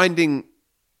 Finding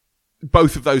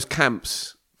both of those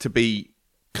camps to be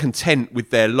content with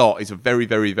their lot is a very,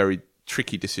 very, very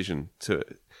tricky decision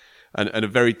and a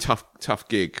very tough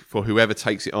gig for whoever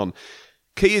takes it on.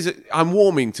 I'm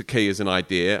warming to Key as an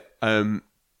idea.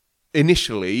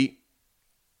 Initially,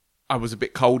 I was a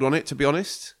bit cold on it, to be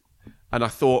honest, and I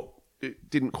thought it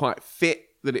didn't quite fit,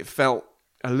 that it felt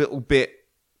a little bit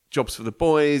jobs for the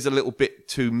boys, a little bit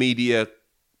too media-y,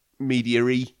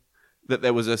 that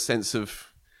there was a sense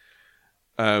of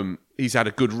he's had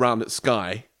a good run at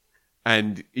Sky,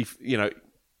 and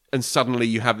and suddenly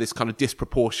you have this kind of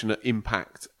disproportionate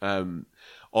impact on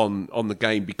the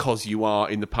game because you are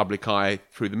in the public eye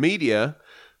through the media,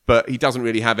 but he doesn't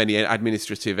really have any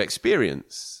administrative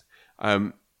experience.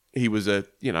 He was a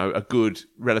good,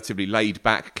 relatively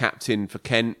laid-back captain for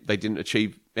Kent. They didn't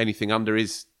achieve anything under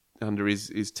his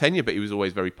tenure, but he was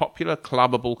always very popular,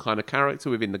 clubbable kind of character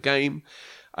within the game.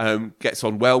 Gets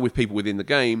on well with people within the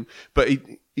game, but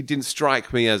he didn't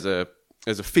strike me as a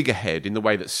a figurehead in the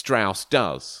way that Strauss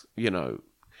does.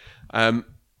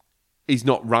 He's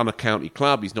not run a county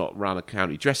club. He's not run a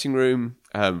county dressing room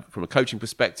from a coaching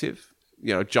perspective.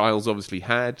 Giles obviously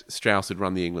had. Strauss had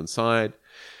run the England side.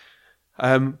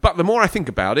 But the more I think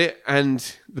about it,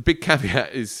 and the big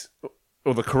caveat is,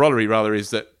 or the corollary rather,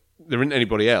 is that there isn't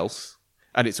anybody else,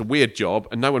 and it's a weird job,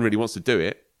 and no one really wants to do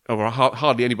it, or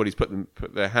hardly anybody's put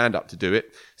their hand up to do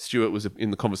it. Stuart was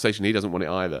in the conversation; he doesn't want it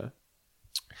either.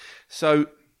 So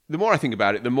the more I think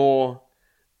about it, the more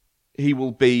he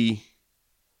will be.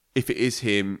 If it is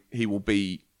him, he will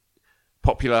be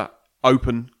popular,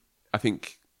 open. I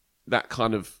think that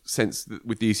kind of sense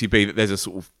with the ECB that there's a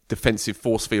sort of defensive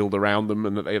force field around them,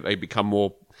 and that they become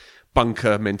more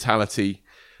bunker mentality,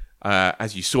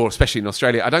 as you saw, especially in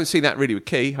Australia. I don't see that really with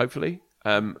Key, hopefully.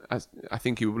 I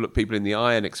think he will look people in the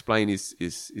eye and explain his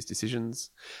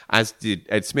decisions, as did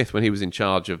Ed Smith when he was in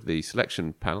charge of the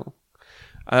selection panel.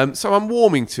 So I'm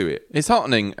warming to it. It's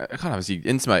heartening, kind of as you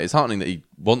intimate, it's heartening that he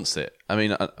wants it. I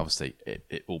mean, obviously,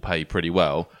 it will pay pretty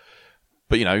well.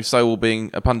 But, so will being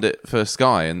a pundit for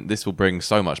Sky, and this will bring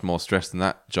so much more stress than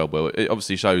that job will. It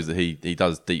obviously shows that he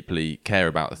does deeply care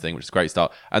about the thing, which is a great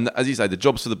start. And as you say, the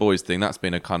jobs for the boys thing, that's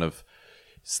been a kind of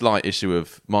slight issue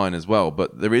of mine as well.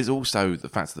 But there is also the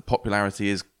fact that the popularity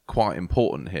is quite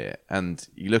important here. And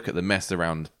you look at the mess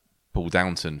around Paul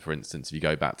Downton, for instance, if you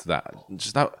go back to that,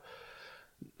 just no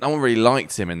one really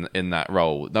liked him in that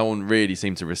role. No one really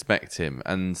seemed to respect him.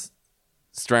 And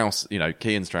Strauss,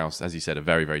 Key and Strauss, as you said, are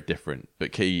very, very different.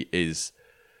 But Key is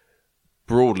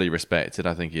broadly respected.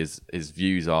 I think his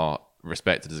views are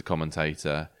respected as a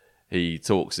commentator. He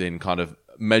talks in kind of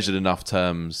measured enough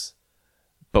terms,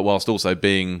 but whilst also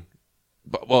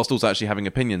actually having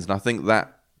opinions. And I think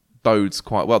that bodes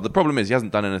quite well. The problem is he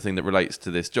hasn't done anything that relates to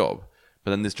this job.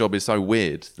 But then this job is so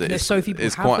weird that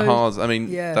it's quite hard. I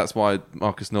mean, That's why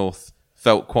Marcus North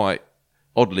felt quite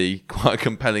oddly quite a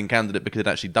compelling candidate, because he'd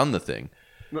actually done the thing.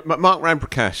 Mark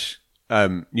Ramprakash,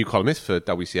 new columnist for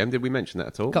WCM, did we mention that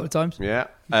at all? A couple of times. Yeah.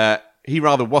 He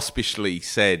rather waspishly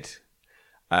said,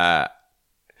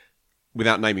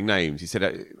 without naming names, he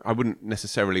said, I wouldn't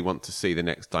necessarily want to see the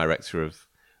next director of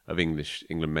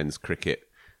England men's cricket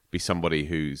be somebody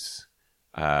who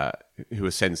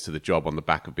ascends to the job on the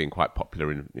back of being quite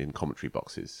popular in commentary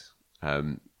boxes.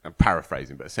 I'm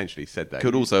paraphrasing, but essentially said that.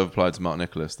 Could also have applied to Mark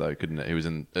Nicholas, though, couldn't it? He was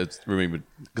in room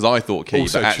because I thought Key,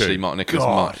 also but actually true. Mark Nicholas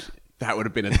might. That would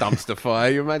have been a dumpster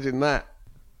fire. You imagine that?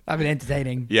 That'd been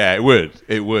entertaining. Yeah, it would.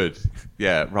 It would.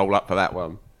 Yeah, roll up for that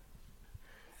one.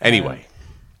 Anyway,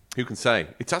 who can say?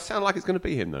 It does sound like it's going to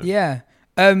be him, though. Yeah.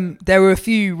 There were a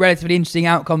few relatively interesting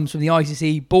outcomes from the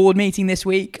ICC board meeting this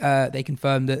week. They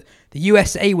confirmed that the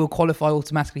USA will qualify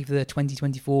automatically for the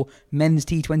 2024 Men's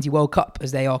T20 World Cup,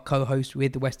 as they are co-host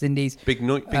with the West Indies. Big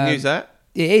news, that?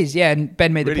 It is, yeah. And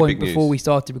Ben made really the point before we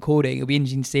started recording. It'll be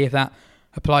interesting to see if that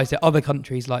applies to other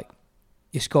countries like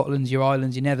your Scotlands, your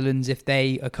Irelands, your Netherlands, if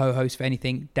they are co-host for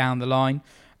anything down the line.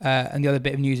 And the other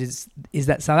bit of news is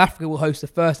that South Africa will host the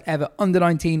first ever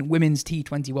Under-19 Women's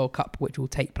T20 World Cup, which will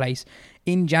take place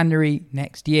in January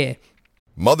next year.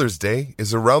 Mother's Day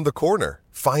is around the corner.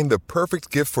 Find the perfect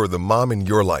gift for the mom in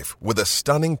your life with a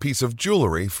stunning piece of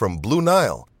jewelry from Blue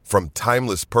Nile. From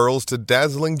timeless pearls to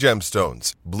dazzling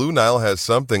gemstones, Blue Nile has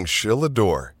something she'll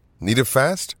adore. Need it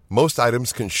fast? Most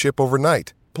items can ship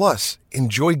overnight. Plus,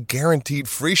 enjoy guaranteed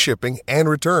free shipping and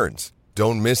returns.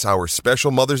 Don't miss our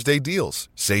special Mother's Day deals.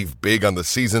 Save big on the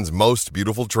season's most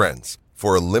beautiful trends.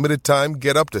 For a limited time,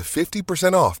 get up to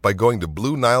 50% off by going to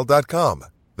BlueNile.com.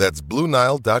 That's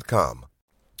BlueNile.com.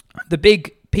 The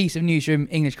big piece of news from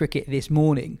English cricket this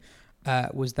morning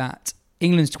was that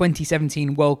England's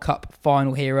 2017 World Cup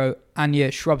final hero,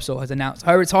 Anya Shrubsole, has announced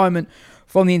her retirement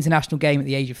from the international game at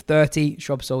the age of 30.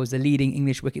 Shrubsole is the leading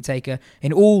English wicket-taker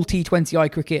in all T20I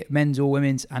cricket, men's or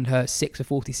women's, and her 6 for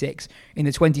 46 in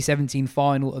the 2017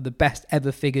 final of the best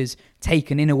ever figures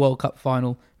taken in a World Cup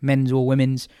final, men's or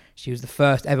women's. She was the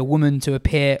first ever woman to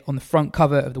appear on the front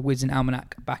cover of the Wisden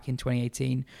Almanac back in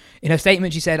 2018. In her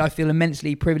statement, she said, "I feel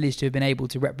immensely privileged to have been able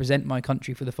to represent my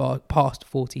country for the past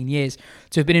 14 years.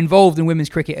 To have been involved in women's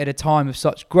cricket at a time of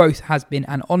such growth has been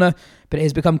an honour, but it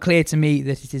has become clear to me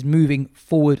that it is moving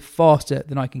forward faster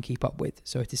than I can keep up with.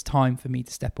 So it is time for me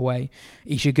to step away."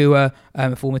 Isha Guha,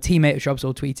 a former teammate of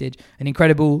Shrubsole, tweeted, "An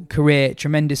incredible career,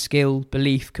 tremendous skill,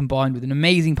 belief, combined with an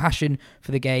amazing passion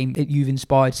for the game. You've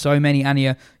inspired so many,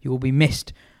 Anya. You will be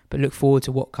missed, but look forward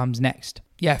to what comes next."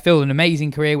 Yeah, Phil, an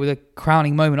amazing career with a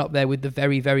crowning moment up there with the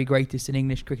very, very greatest in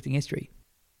English cricketing history.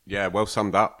 Yeah, well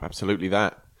summed up. Absolutely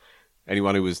that.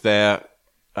 Anyone who was there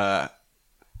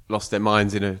lost their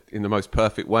minds in the most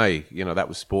perfect way. You know, that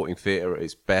was sporting theatre at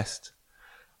its best.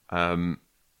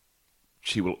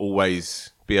 she will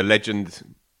always be a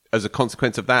legend as a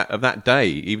consequence of that day,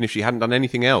 even if she hadn't done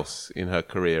anything else in her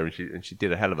career, and she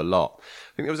did a hell of a lot.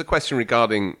 I think there was a question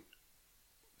regarding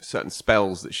certain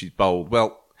spells that she's bowled.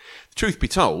 Well, the truth be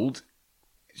told,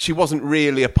 she wasn't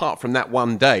really, apart from that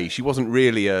one day, she wasn't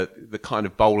really the kind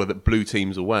of bowler that blew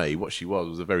teams away. What she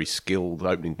was a very skilled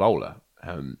opening bowler.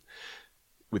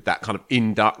 With that kind of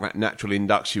induct, that natural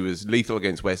induct, she was lethal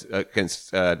against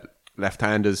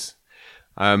left-handers.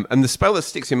 And the spell that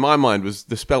sticks in my mind was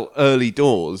the spell early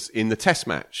doors in the Test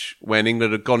match, when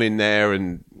England had gone in there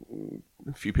and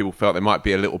a few people felt they might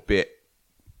be a little bit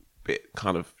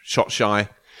kind of shot shy,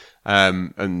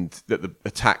 and that the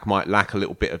attack might lack a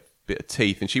little bit of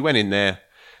teeth. And she went in there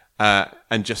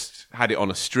and just had it on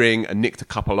a string and nicked a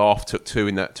couple off, took two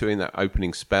in that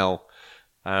opening spell,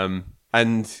 and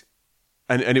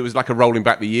it was like a rolling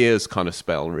back the years kind of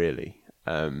spell, really.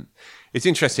 It's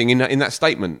interesting in that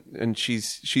statement, and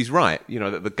she's right. You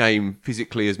know that the game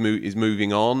physically is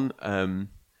moving on,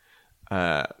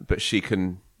 but she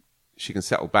can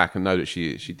settle back and know that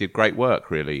she did great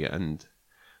work, really. And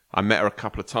I met her a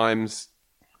couple of times,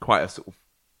 quite a sort of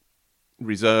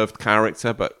reserved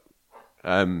character, but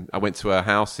I went to her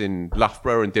house in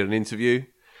Loughborough and did an interview.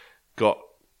 Got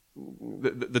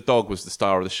the dog was the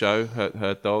star of the show,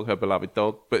 her dog, her beloved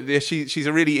dog. But yeah, she's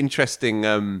a really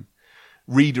interesting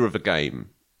reader of a game.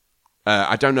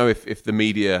 I don't know if the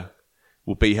media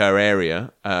will be her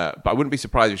area, but I wouldn't be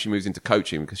surprised if she moves into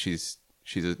coaching, because she's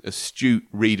an astute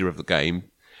reader of the game.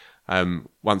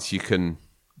 Once you can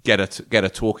get her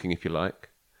talking, if you like,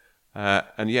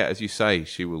 and yeah, as you say,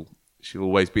 she'll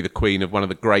always be the queen of one of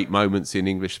the great moments in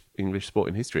English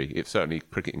sporting history. It's certainly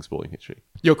cricketing sporting history.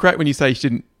 You're correct when you say she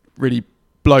didn't really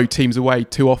blow teams away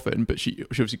too often, but she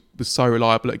obviously was so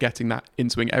reliable at getting that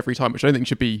in-swing every time, which I don't think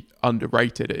should be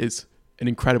underrated. It is an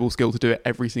incredible skill to do it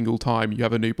every single time you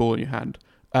have a new ball in your hand.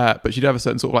 But she did have a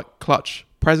certain sort of like clutch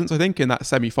presence, I think, in that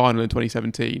semi-final in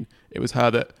 2017. It was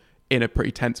her that, in a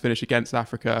pretty tense finish against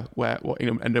Africa, where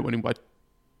England ended up winning by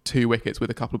 2 wickets with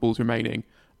a couple of balls remaining,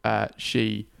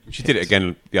 she did it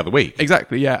again the other week.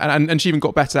 Exactly, yeah. And she even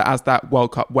got better as that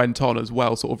World Cup went on as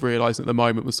well, sort of realising that the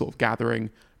moment was sort of gathering.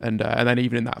 And then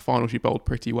even in that final, she bowled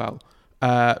pretty well.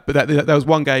 But there was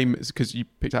one game, because you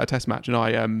picked out a Test match,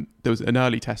 and there was an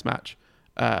early Test match,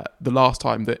 the last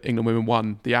time that England women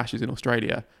won the Ashes in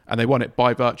Australia, and they won it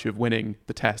by virtue of winning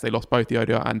the Test. They lost both the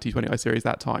ODI and T20I series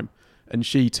that time. And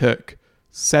she took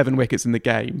 7 wickets in the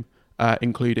game,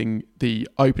 including the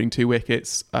opening 2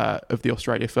 wickets of the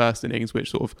Australia first innings,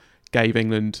 which sort of gave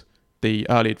England the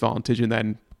early advantage, and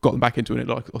then got them back into it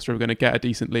like Australia were going to get a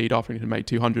decent lead after England had made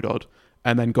 200 odd,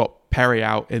 and then got Perry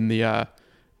out in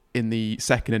the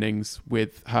second innings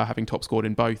with her having top scored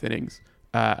in both innings.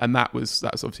 And that's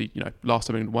obviously, last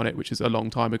time England won it, which is a long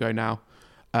time ago now.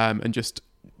 And just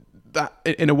that,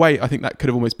 in a way, I think that could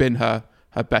have almost been her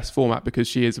best format, because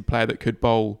she is a player that could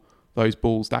bowl those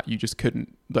balls that you just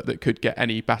couldn't, that could get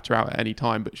any batter out at any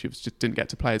time, but she just didn't get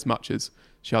to play as much as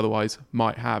she otherwise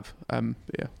might have.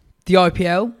 Yeah. The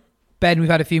IPL, Ben, we've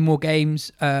had a few more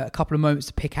games, a couple of moments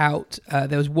to pick out.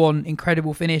 There was one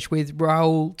incredible finish with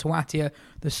Rahul Tewatia,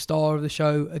 the star of the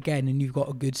show again, and you've got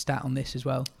a good stat on this as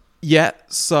well. Yeah,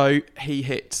 so he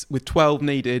hit, with 12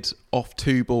 needed off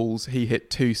 2 balls, he hit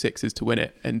 2 sixes to win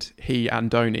it, and he and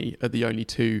Dhoni are the only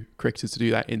 2 cricketers to do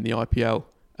that in the IPL,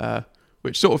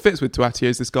 which sort of fits with Tewatia,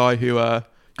 is this guy who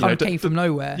came from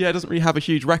nowhere. Yeah, doesn't really have a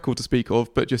huge record to speak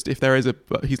of, but just if there is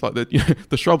he's like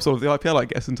the Shrubs of the IPL, I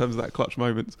guess, in terms of that clutch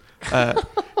moment.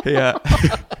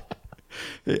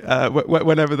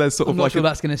 Whenever there's sort of, I'm not sure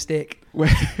that's going to stick.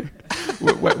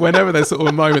 Whenever there's sort of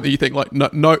a moment that you think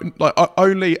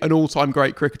only an all-time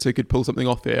great cricketer could pull something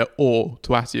off here, or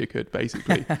Tewatia could,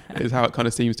 basically, is how it kind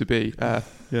of seems to be.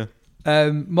 Yeah.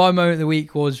 My moment of the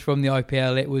week was from the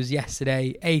IPL. It was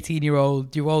yesterday.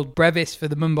 18-year-old Jewel Brevis for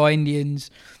the Mumbai Indians,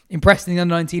 impressed in the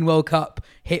Under-19 World Cup,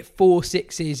 hit 4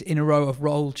 sixes in a row of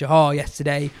Rahul Chahar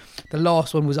yesterday. The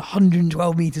last one was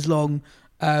 112 metres long.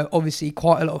 Obviously,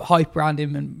 quite a lot of hype around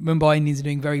him, and Mumbai Indians are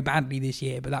doing very badly this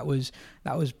year, but that was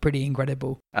pretty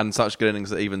incredible. And such good innings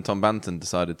that even Tom Banton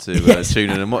decided to tune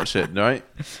in and watch it, right?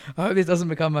 I hope this doesn't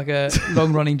become like a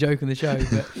long-running joke on the show.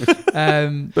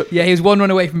 But yeah, he was 1 run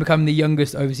away from becoming the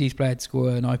youngest overseas player to score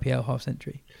an IPL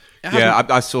half-century. Yeah,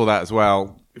 I saw that as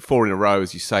well. 4 in a row,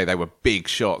 as you say, they were big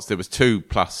shots. There was 2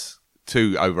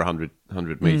 over 100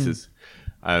 metres.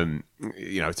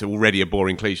 It's already a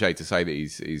boring cliche to say that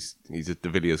he's a De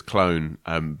Villiers clone,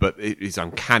 but it's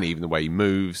uncanny, even the way he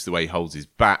moves, the way he holds his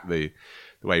bat, the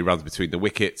way he runs between the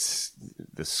wickets,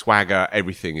 the swagger,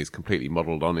 everything is completely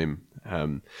modelled on him.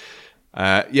 And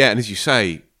as you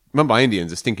say, Mumbai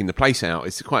Indians are stinking the place out.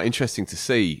 It's quite interesting to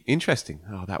see. Interesting.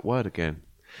 Oh, that word again.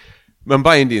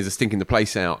 Mumbai Indians are stinking the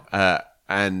place out,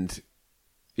 and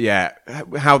yeah,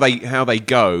 how they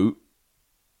go.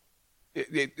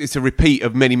 It's a repeat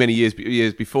of many years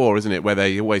before, isn't it? Where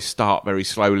they always start very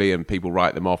slowly and people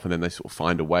write them off, and then they sort of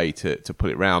find a way to pull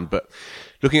it round. But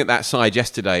looking at that side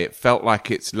yesterday, it felt like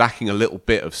it's lacking a little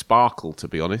bit of sparkle, to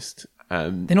be honest.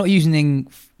 They're not using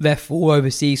their 4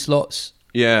 overseas slots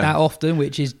that often,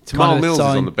 which is Tamal kind of Mills a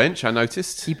sign. is on the bench, I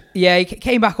noticed. He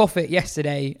came back off it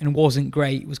yesterday and wasn't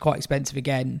great. It was quite expensive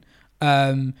again.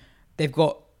 They've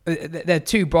got their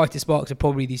 2 brightest sparks are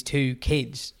probably these 2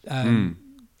 kids.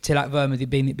 Tilak Verma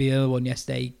being the other one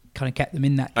yesterday kind of kept them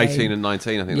in that game. 18 and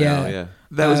 19, I think they are, yeah.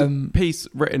 There was a piece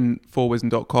written for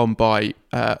Wisden.com by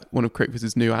one of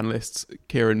CricViz's new analysts,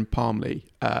 Kieran Palmley,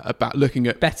 about looking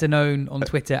at... Better known on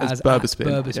Twitter as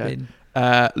Berberspin.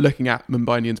 Looking at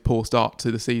Mumbai Indians' poor start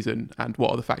to the season and what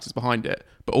are the factors behind it,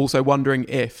 but also wondering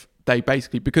if they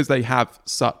basically, because they have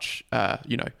such, a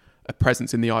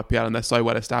presence in the IPL and they're so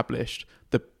well established,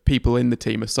 the people in the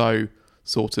team are so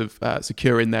sort of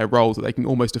secure in their roles that they can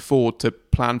almost afford to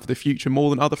plan for the future more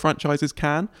than other franchises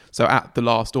can. So at the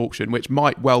last auction, which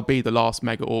might well be the last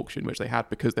mega auction, which they had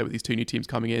because there were these 2 new teams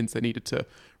coming in, so they needed to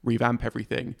revamp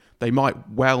everything, they might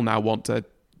well now want to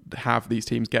have these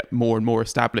teams get more and more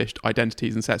established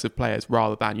identities and sets of players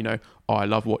rather than, I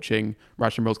love watching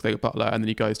Rajasthan Royals play Butler and then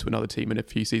he goes to another team in a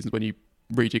few seasons when you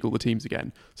rejig all the teams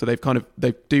again. So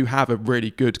they do have a really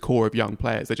good core of young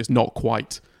players. They're just not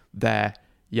quite there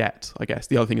yet, I guess.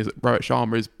 The other thing is that Rohit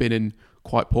Sharma has been in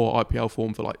quite poor IPL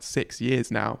form for like 6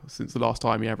 years now. Since the last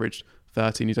time he averaged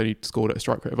 13, he's only scored at a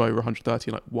strike rate of over 130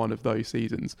 in like one of those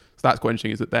seasons. So that's quite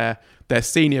interesting, is that their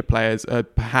senior players are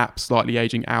perhaps slightly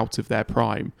aging out of their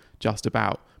prime, just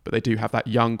about, but they do have that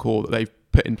young core that they've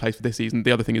put in place for this season.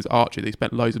 The other thing is Archie, they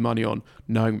spent loads of money on,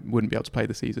 knowing wouldn't be able to play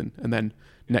the season, and then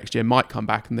next year might come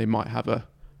back and they might have a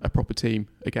proper team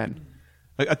again.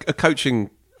 A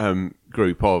coaching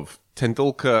group of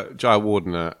Tendulkar,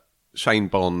 Jayawardene, Shane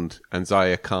Bond and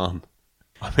Zaire Khan.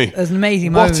 I mean, there's an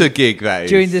amazing what moment a gig that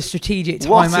is. During the strategic timeout.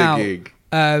 What a gig.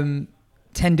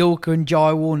 Tendulkar and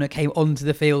Jayawardene came onto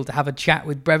the field to have a chat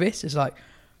with Brevis. It's like,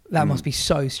 that must be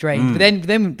so strange. But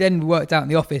then worked out in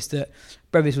the office that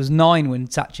Brevis was 9 when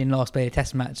Sachin last played a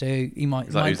test match, so he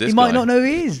might not know who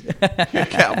he is.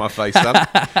 Get out of my face, son.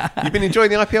 You've been enjoying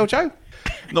the IPL, Joe?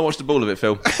 Not watched the ball of it,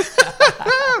 Phil.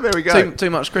 There we go.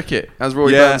 Too much cricket, as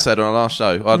Rory Burns said on our last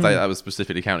show. I think that was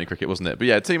specifically county cricket, wasn't it? But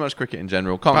yeah, too much cricket in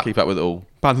general. Can't keep up with it all.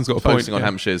 Banton's got a Focusing point.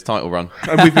 on Hampshire's title run.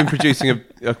 And we've been producing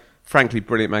a frankly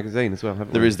brilliant magazine as well,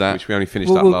 haven't we? There is that. Which we only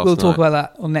finished up last night. We'll talk about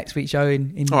that on next week's show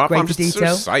in greater detail.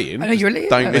 Just saying. I know you're really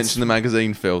Don't mention the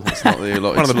magazine, Phil. It's not the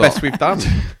allotted one of the best we've done.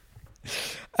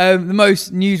 The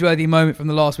most newsworthy moment from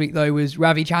the last week, though, was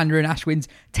Ravichandran Ashwin's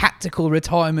tactical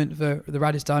retirement for the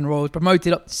Rajasthan Royals.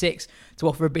 Promoted up to 6 to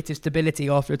offer a bit of stability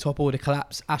after a top-order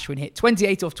collapse, Ashwin hit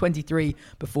 28 off 23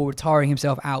 before retiring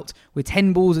himself out, with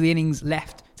 10 balls of the innings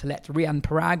left to let Rian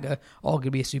Parag,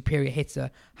 arguably a superior hitter,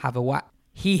 have a whack.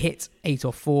 He hit 8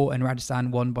 off 4 and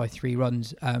Rajasthan won by 3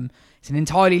 runs. It's an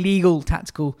entirely legal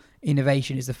tactical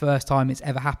innovation. It's the first time it's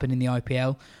ever happened in the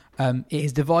IPL. It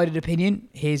is divided opinion.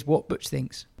 Here's what Butch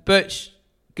thinks. Butch,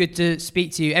 good to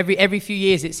speak to you. Every few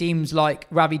years it seems like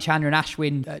Ravichandran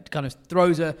Ashwin kind of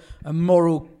throws a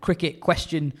moral cricket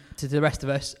question to the rest of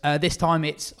us. This time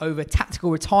it's over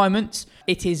tactical retirements.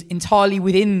 It is entirely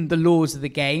within the laws of the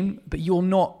game, but you're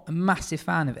not a massive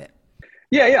fan of it.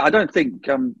 Yeah. I don't think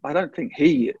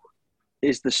he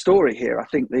is the story here. I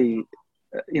think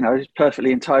he's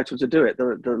perfectly entitled to do it.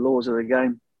 The laws of the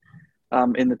game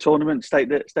in the tournament state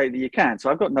that you can. So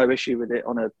I've got no issue with it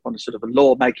on a sort of a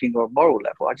law making or a moral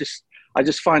level. I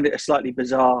just find it a slightly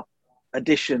bizarre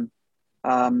addition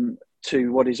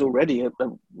to what is already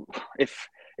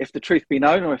if the truth be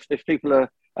known, or if people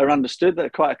are understood, that are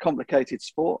quite a complicated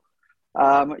sport.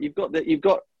 You've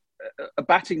got a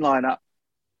batting lineup.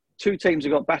 2 teams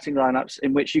have got batting lineups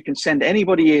in which you can send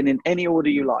anybody in any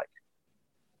order you like,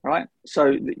 right?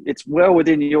 So it's well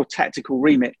within your tactical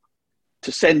remit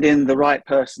to send in the right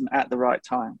person at the right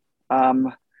time.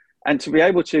 And to be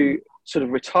able to sort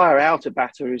of retire out a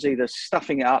batter who's either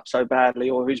stuffing it up so badly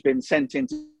or who's been sent in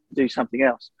to do something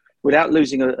else without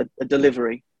losing a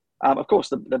delivery. Of course,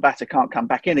 the batter can't come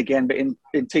back in again, but in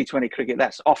T20 cricket,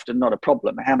 that's often not a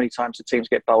problem. How many times do teams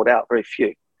get bowled out? Very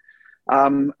few.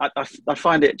 I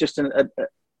find it just an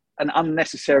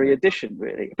unnecessary addition,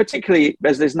 really, particularly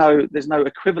as there's no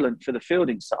equivalent for the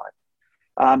fielding side.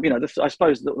 I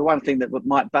suppose the one thing that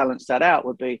might balance that out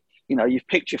would be, you've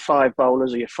picked your 5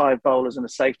 bowlers or your 5 bowlers and a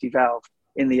safety valve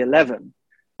in the 11,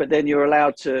 but then you're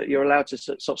allowed to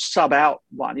sort of sub out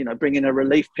one, bring in a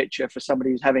relief pitcher for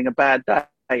somebody who's having a bad day,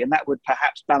 and that would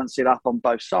perhaps balance it up on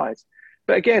both sides.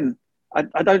 But again,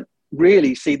 I don't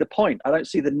really see the point. I don't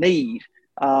see the need.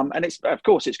 And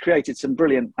it's created some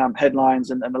brilliant headlines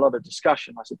and a lot of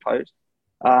discussion, I suppose,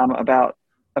 about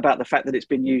the fact that it's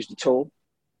been used at all.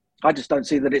 I just don't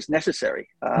see that it's necessary.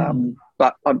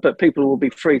 But people will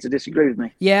be free to disagree with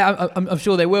me. Yeah, I'm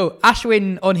sure they will.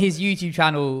 Ashwin on his YouTube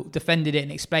channel defended it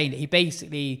and explained it. He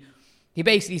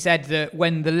basically said that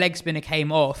when the leg spinner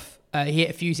came off, he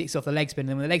hit a few sixes off the leg spinner.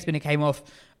 And when the leg spinner came off,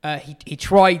 he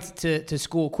tried to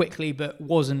score quickly, but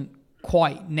wasn't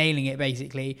quite nailing it,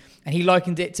 basically. And he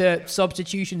likened it to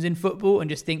substitutions in football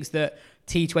and just thinks that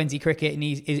T20 cricket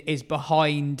is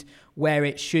behind where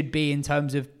it should be in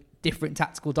terms of different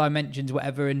tactical dimensions,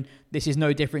 whatever, and this is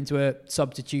no different to a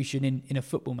substitution in a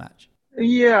football match.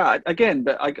 Yeah, again,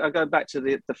 but I go back to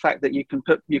the fact that you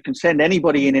can send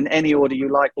anybody in any order you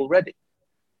like already.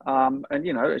 And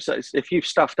so if you've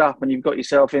stuffed up and you've got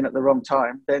yourself in at the wrong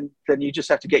time, then you just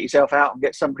have to get yourself out and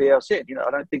get somebody else in. I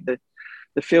don't think that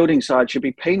the fielding side should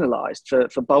be penalised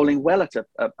for bowling well at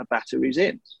a batter who's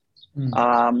in.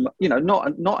 Not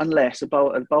unless a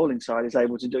bowling side is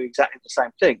able to do exactly the same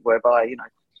thing, whereby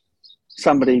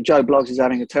Joe Bloggs is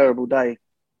having a terrible day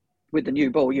with the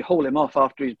new ball. You haul him off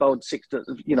after he's bowled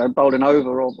bowled an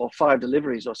over or 5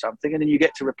 deliveries or something, and then you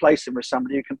get to replace him with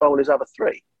somebody who can bowl his other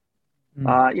 3.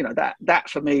 That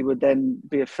for me would then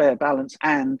be a fair balance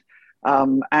and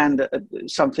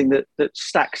something that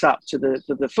stacks up to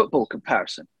the football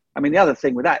comparison. I mean, the other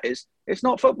thing with that is it's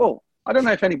not football. I don't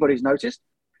know if anybody's noticed,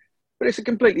 but it's a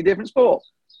completely different sport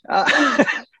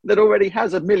that already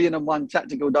has 1,000,001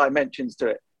 tactical dimensions to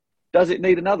it. Does it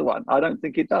need another one? I don't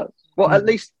think it does. Well, at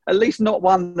least not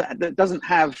one that doesn't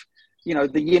have,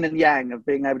 the yin and yang of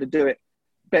being able to do it,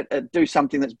 do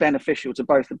something that's beneficial to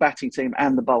both the batting team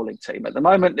and the bowling team. At the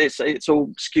moment, it's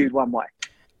all skewed one way.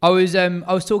 I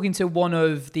was talking to one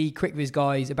of the CricViz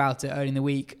guys about it early in the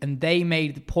week, and they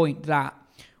made the point that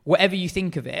whatever you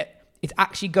think of it, it's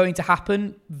actually going to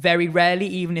happen very rarely,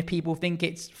 even if people think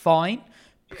it's fine,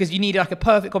 because you need like a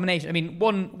perfect combination. I mean,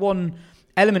 one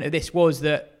element of this was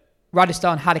that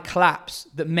Rajasthan had a collapse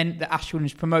that meant that Ashwin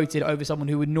was promoted over someone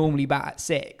who would normally bat at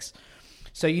 6.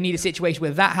 So you need a situation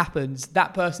where that happens,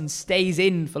 that person stays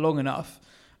in for long enough,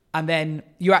 and then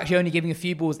you're actually only giving a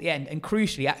few balls at the end. And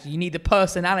crucially, actually, you need the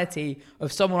personality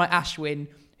of someone like Ashwin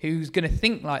who's going to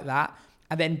think like that,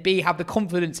 and then have the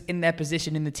confidence in their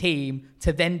position in the team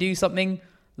to then do something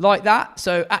like that.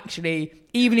 So actually,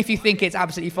 even if you think it's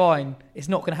absolutely fine, it's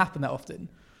not going to happen that often.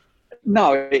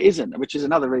 No, it isn't, which is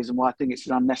another reason why I think it's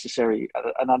an unnecessary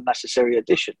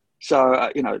addition. So,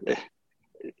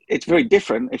 it's very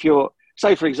different. If you're,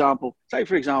 say for example, I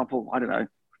don't know,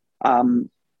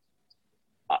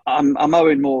 I'm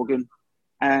Owen Morgan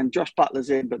and Josh Butler's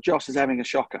in, but Josh is having a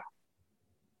shocker.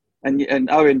 And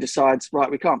Owen decides, right,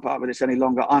 we can't put up with this any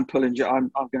longer. I'm going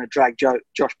to drag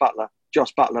Josh Butler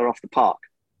off the park,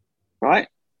 right?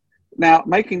 Now,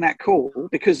 making that call,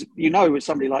 because with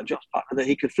somebody like Josh Butler that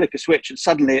he could flick a switch and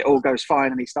suddenly it all goes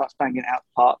fine and he starts banging it out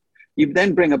the park, you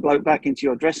then bring a bloke back into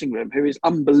your dressing room who is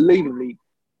unbelievably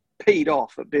peed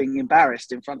off at being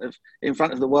embarrassed in front of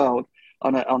the world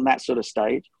on that sort of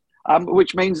stage,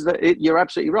 which means that you're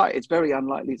absolutely right. It's very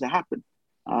unlikely to happen.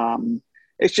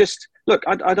 It's just, look,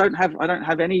 I don't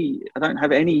have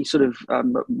any sort of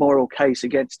moral case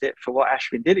against it for what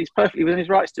Ashwin did. He's perfectly within his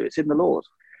rights to it. It's in the laws.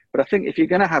 But I think if you're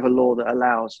going to have a law that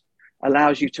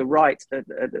allows you to write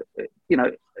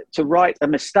a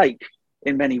mistake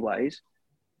in many ways,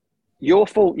 your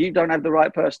fault. You don't have the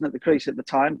right person at the crease at the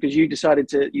time because you decided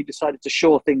to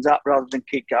shore things up rather than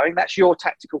keep going. That's your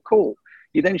tactical call.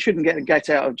 You then shouldn't get a get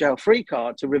out of jail free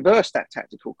card to reverse that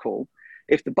tactical call.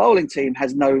 If the bowling team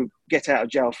has no get out of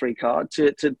jail free card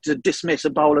to dismiss a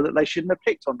bowler that they shouldn't have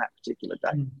picked on that particular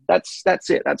day. That's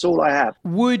it. That's all I have.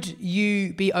 Would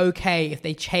you be okay if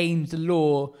they changed the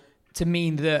law to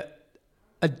mean that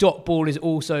a dot ball is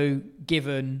also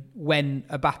given when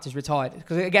a batter's retired?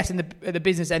 Because I guess at the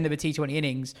business end of a T20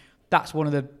 innings, that's one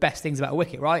of the best things about a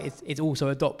wicket, right? It's also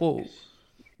a dot ball.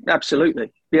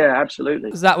 Absolutely. Yeah,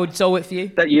 absolutely. So that would solve it for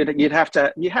you? That you'd have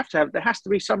to have, there has to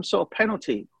be some sort of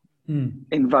penalty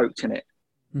invoked in it.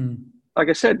 Like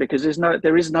I said, because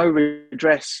there is no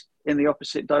redress in the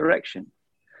opposite direction.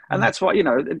 And that's what, in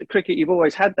the cricket, you've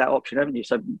always had that option, haven't you?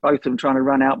 So both of them trying to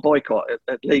run out boycott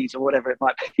at Leeds or whatever it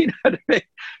might be, what I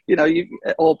mean?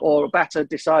 Or a batter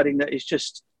deciding that it's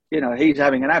just, he's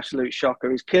having an absolute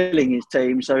shocker, he's killing his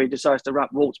team, so he decides to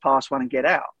waltz past one and get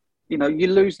out. You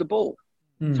lose the ball.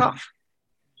 Tough.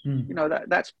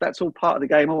 That's all part of the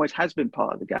game, always has been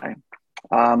part of the game.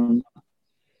 And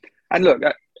look,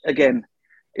 again,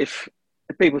 if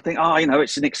people think,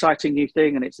 it's an exciting new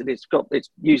thing, and it's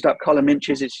used up column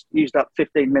inches, it's used up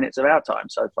 15 minutes of our time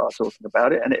so far talking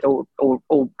about it, and it all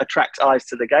attracts eyes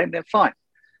to the game, then fine.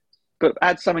 But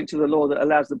add something to the law that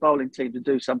allows the bowling team to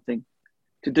do something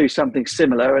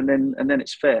similar, and then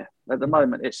it's fair. At the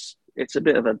moment, it's a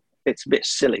bit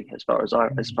silly as far as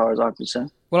I'm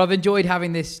concerned. Well, I've enjoyed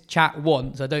having this chat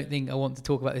once. I don't think I want to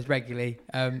talk about this regularly.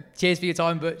 Cheers for your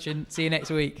time, Butch, and see you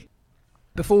next week.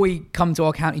 Before we come to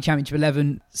our County Championship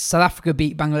 11, South Africa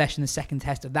beat Bangladesh in the second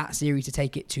test of that series to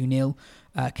take it 2-0.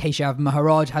 Keshav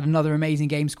Maharaj had another amazing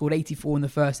game, scored 84 in the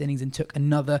first innings and took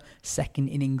another second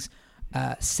innings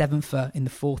 7-for in the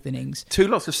fourth innings. 2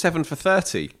 lots of 7 for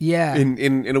 30. Yeah.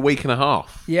 In a week and a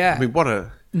half. Yeah. I mean, what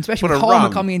a... Especially what with a Harmer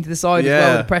run. coming into the side as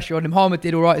well, the pressure on him. Harmer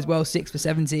did all right as well, 6 for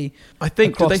 70. I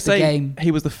think, did they say game.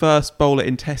 he was the first bowler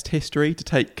in Test history to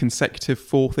take consecutive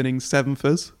fourth innings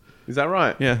 7-fers? Is that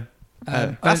right? Yeah.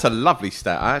 That's a lovely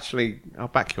stat. I'll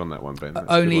back you on that one, Ben. That's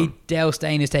Only Dale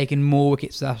Steyn has taken more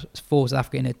wickets for South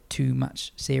Africa in a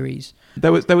 2-match series.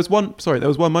 There was one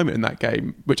moment in that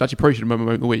game which actually probably should have been a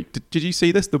moment of the week. Did you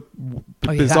see this? The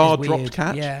bizarre dropped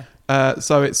catch. Yeah.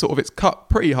 So it's cut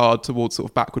pretty hard towards sort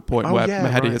of backward point where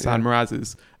Mahedi Hassan Miraz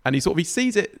is, and he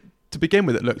sees it to begin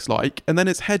with. It looks like, and then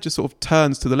his head just sort of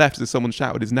turns to the left as if someone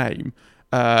shouted his name,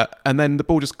 and then the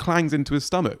ball just clangs into his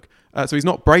stomach. So he's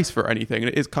not braced for anything, and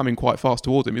it is coming quite fast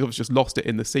towards him. He's obviously just lost it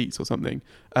in the seats or something.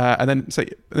 And then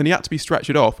he had to be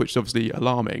stretchered off, which is obviously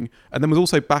alarming. And then was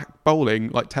also back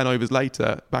bowling like 10 overs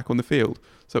later, back on the field.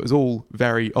 So it was all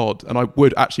very odd. And I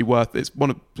would actually it's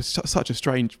such a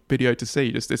strange video to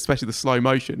see, just especially the slow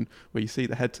motion where you see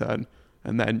the head turn.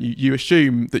 And then you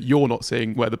assume that you're not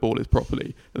seeing where the ball is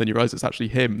properly. And then you realise it's actually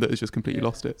him that has just completely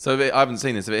lost it. So I haven't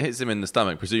seen this. If it hits him in the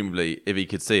stomach, presumably if he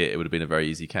could see it, it would have been a very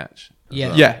easy catch.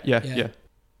 Yeah. Yeah.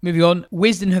 Moving on,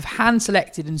 Wisden have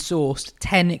hand-selected and sourced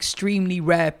 10 extremely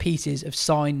rare pieces of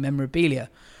signed memorabilia.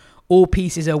 All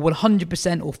pieces are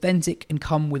 100% authentic and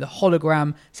come with a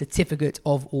hologram certificate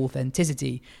of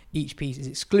authenticity. Each piece is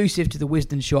exclusive to the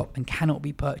Wisden shop and cannot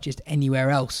be purchased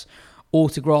anywhere else.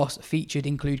 Autographs featured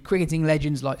include cricketing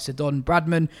legends like Sir Don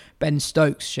Bradman, Ben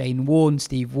Stokes, Shane Warne,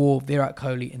 Steve Waugh, Virat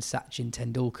Kohli and Sachin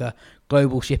Tendulkar.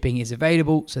 Global shipping is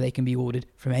available, so they can be ordered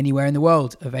from anywhere in the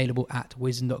world. Available at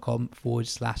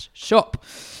wisden.com/shop.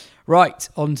 Right,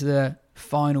 on to the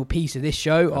final piece of this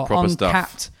show. Our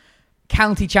uncapped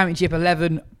County Championship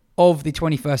 11 of the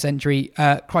 21st century.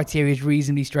 Criteria is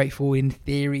reasonably straightforward in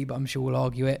theory, but I'm sure we'll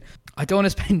argue it. I don't want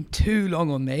to spend too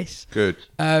long on this. Good.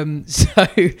 So,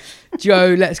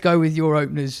 Joe, let's go with your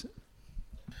openers.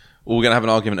 Well, we're going to have an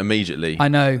argument immediately. I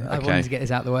know. I wanted to get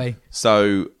this out of the way.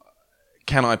 So,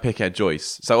 can I pick Ed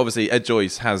Joyce? So, obviously, Ed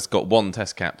Joyce has got one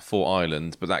test cap for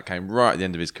Ireland, but that came right at the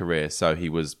end of his career. So, he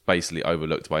was basically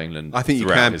overlooked by England. I think you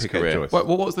can pick Ed Joyce. What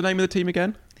was the name of the team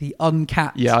again? The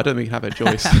Uncapped. Yeah, I don't think you can have Ed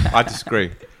Joyce. I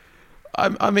disagree.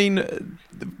 I mean,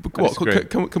 what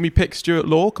can we pick Stuart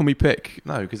Law? Can we pick?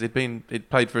 No, because he'd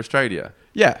played for Australia.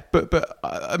 Yeah, but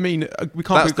I mean, we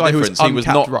can't pick a guy who was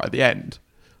uncapped right at the end.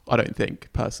 I don't think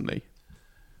personally.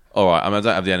 All right, I don't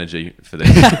have the energy for this.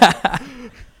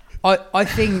 I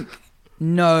think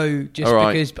no, just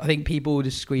because I think people will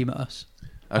just scream at us.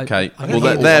 Okay,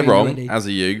 well they're wrong, already. As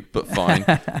are you, but fine.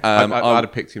 I'd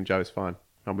have picked him, Joe. It's fine.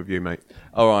 I'm with you, mate.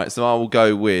 All right, so I will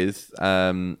go with.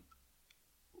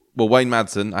 Wayne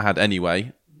Madsen, I had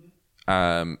anyway,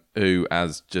 who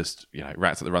has just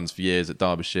racked up the runs for years at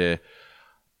Derbyshire,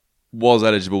 was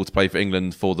eligible to play for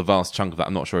England for the vast chunk of that.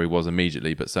 I'm not sure he was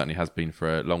immediately, but certainly has been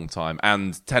for a long time.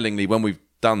 And tellingly, when we've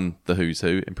done the Who's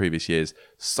Who in previous years,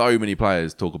 so many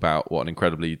players talk about what an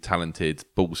incredibly talented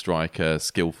ball striker,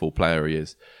 skillful player he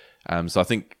is. So I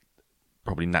think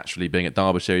probably naturally being at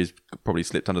Derbyshire, he's probably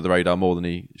slipped under the radar more than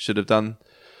he should have done.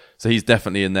 So he's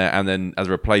definitely in there. And then as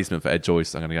a replacement for Ed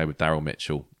Joyce, I'm going to go with Daryl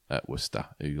Mitchell at Worcester,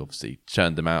 who obviously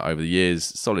churned them out over the years.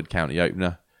 Solid county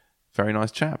opener. Very nice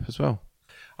chap as well.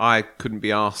 I couldn't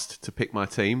be asked to pick my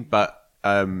team, but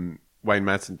Wayne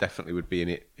Madsen definitely would be in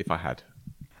it if I had.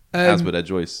 As would Ed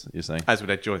Joyce, you're saying? As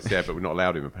would Ed Joyce, yeah, but we're not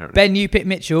allowed him apparently. Ben, you picked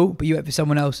Mitchell, but you went for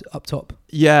someone else up top.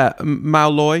 Yeah,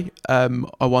 Malloy. I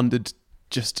wondered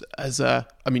just as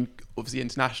obviously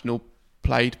international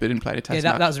played, but didn't play in a test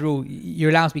match. That's the rule. You're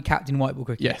allowed to be captain white ball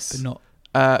cricket, yes, but not.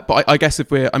 But I guess I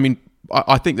think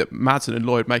that Madsen and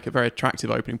Lloyd make a very attractive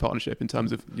opening partnership in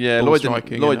terms of Lloyd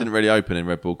didn't really open in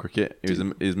red ball cricket. He was a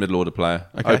middle order player.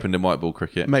 Okay. Opened in white ball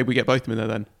cricket. Maybe we get both of them in there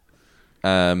then.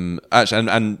 Actually,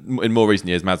 and in more recent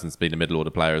years, Madsen's been a middle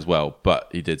order player as well, but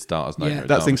he did start as an opener.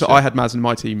 That's the thing. So I had Madsen in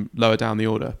my team lower down the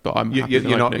order, but I'm happy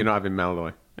you're not having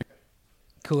Malloy.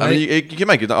 Cool. I mean, you can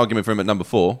make an argument for him at number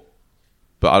 4,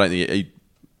 but I don't think he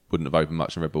wouldn't have opened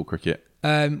much in red ball cricket.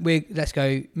 Let's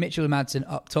go Mitchell and Madsen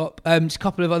up top. Just a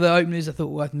couple of other openers I thought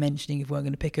were worth mentioning if we weren't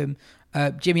going to pick them.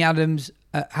 Jimmy Adams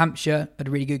at Hampshire had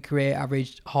a really good career,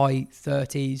 averaged high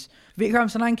 30s.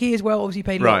 Vikram Solanki as well, obviously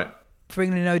played a lot for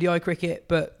England in ODI cricket,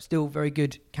 but still very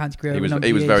good county career.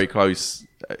 He was very close.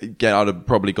 Again, I'd have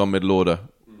probably gone middle order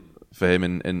for him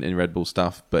in red ball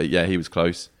stuff, but yeah, he was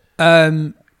close.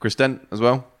 Chris Dent as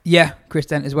well. Yeah, Chris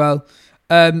Dent as well.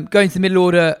 Going to the middle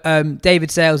order,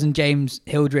 David Sales and James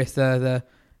Hildreth are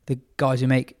the guys who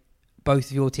make both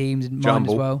of your teams and mine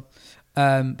as well.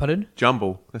 Pardon?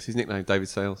 Jumble. That's his nickname, David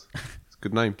Sales. It's a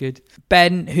good name. Good.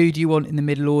 Ben, who do you want in the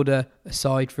middle order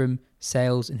aside from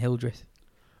Sales and Hildreth?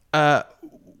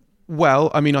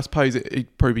 Well, I mean, I suppose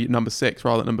it'd probably be number 6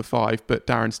 rather than number 5, but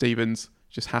Darren Stevens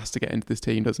just has to get into this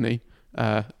team, doesn't he?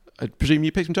 I presume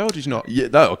you picked him, Joel, did you not? Yeah,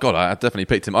 no, God, I definitely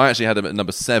picked him. I actually had him at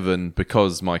number 7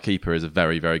 because my keeper is a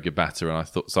very, very good batter, and I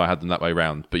thought so. I had them that way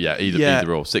round. But yeah,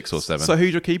 either or, 6 or 7. So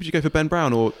who's your keeper? Did you go for Ben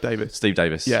Brown or Davis? Steve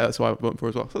Davis. Yeah, that's what I went for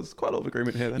as well. So there's quite a lot of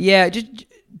agreement here then. Yeah,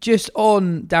 just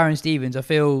on Darren Stevens, I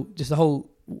feel just the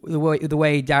way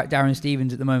Darren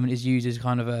Stevens at the moment is used as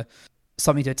kind of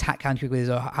something to attack county cricket with.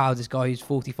 Is how's this guy who's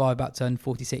 45 about to turn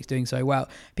 46 doing so well?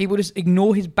 People just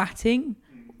ignore his batting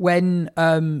when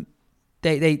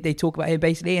they talk about him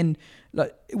basically, and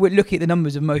like we're looking at the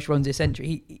numbers of most runs this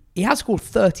century. He has scored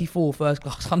 34 first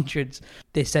class hundreds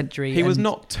this century. He was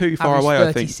not too far away,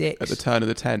 I think, at the turn of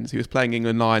the 10s. He was playing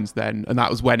England Lions then, and that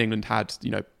was when England had,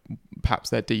 perhaps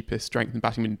their deepest strength in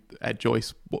batting. I mean, Ed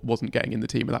Joyce wasn't getting in the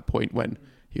team at that point when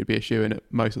he would be a shoo-in at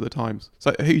most of the times.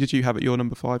 So who did you have at your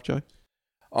number 5, Joe?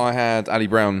 I had Ali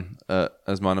Brown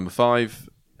as my number 5,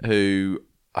 who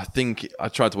I think I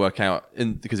tried to work out,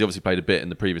 because he obviously played a bit in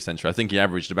the previous century. I think he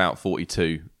averaged about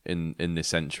 42 in this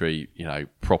century.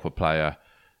 Proper player.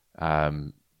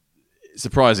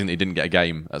 Surprising that he didn't get a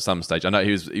game at some stage. I know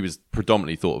he was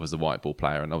predominantly thought of as a white ball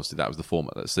player, and obviously that was the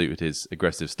format that suited his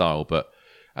aggressive style. But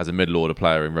as a middle order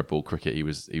player in red ball cricket, he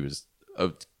was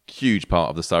a huge part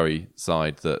of the Surrey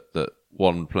side that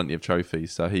won plenty of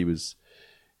trophies. So he was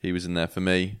in there for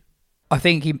me. I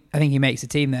think he makes the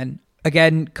team then.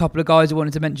 Again, a couple of guys I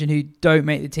wanted to mention who don't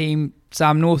make the team.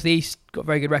 Sam Northeast, got a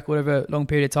very good record over a long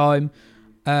period of time.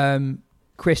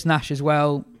 Chris Nash as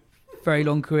well, very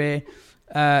long career,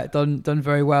 done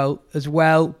very well as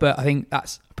well. But I think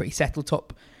that's a pretty settled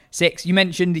top 6. You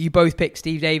mentioned that you both picked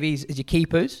Steve Davies as your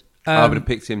keepers. I would have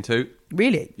picked him too.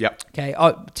 Really? Yep. Okay,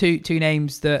 two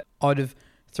names that I'd have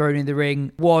thrown in the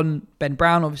ring. One, Ben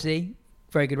Brown, obviously,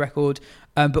 very good record.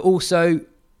 But also,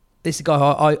 this is a guy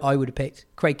I would have picked,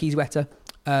 Craig Kieswetter.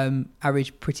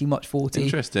 Averaged pretty much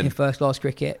 40 in first class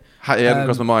cricket. It hadn't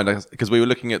crossed my mind because we were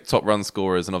looking at top run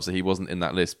scorers, and obviously he wasn't in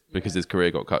that list because his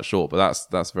career got cut short. But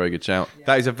that's a very good shout.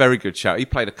 That is a very good shout. He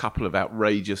played a couple of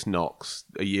outrageous knocks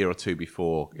a year or two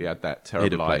before he had that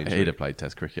terrible injury. He'd have played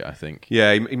Test cricket, I think.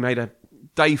 Yeah, he made a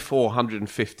day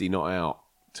 450 not out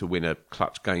to win a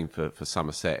clutch game for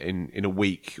Somerset in a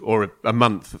week or a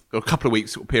month or a couple of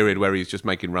weeks period where he was just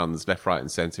making runs left, right,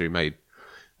 and centre. He made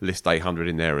list 800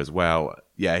 in there as well.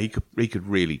 Yeah, he could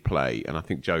really play, and I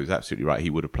think Joe's absolutely right. He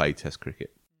would have played Test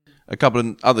cricket. A couple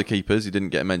of other keepers who didn't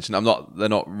get mentioned. They're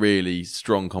not really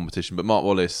strong competition, but Mark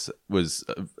Wallace was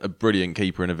a brilliant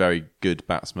keeper and a very good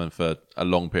batsman for a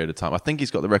long period of time. I think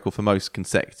he's got the record for most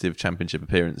consecutive championship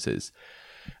appearances.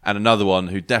 And another one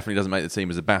who definitely doesn't make the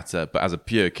team as a batter, but as a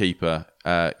pure keeper,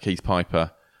 Keith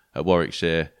Piper at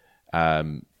Warwickshire.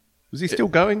 Was he still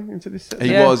going into this set?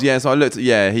 He was, yeah. So I looked.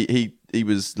 Yeah, he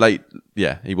was late.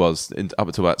 Yeah, he was up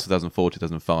until about 2004,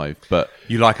 2005. But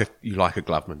you like a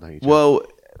Gloveman, don't you, Jack? Well,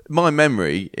 my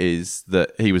memory is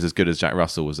that he was as good as Jack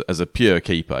Russell as a pure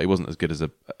keeper. He wasn't as good as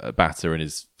a batter, and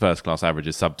his first class average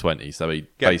is sub 20. So he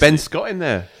get Ben Scott in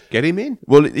there, get him in.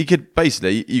 Well, you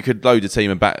could load a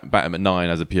team and bat him at 9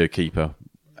 as a pure keeper.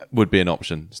 Would be an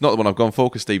option. It's not the one I've gone for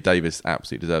because Steve Davis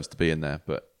absolutely deserves to be in there,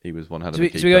 but he was one hell of a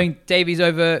keeper. So we're going Davies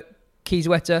over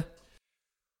Kieswetter?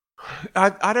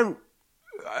 I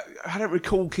don't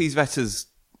recall Kieswetter's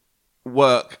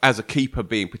work as a keeper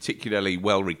being particularly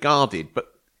well regarded, but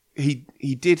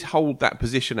he did hold that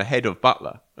position ahead of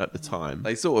Butler at the time.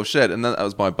 They sort of shared, and that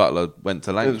was why Butler went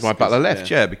to Lancs. It was why Butler left,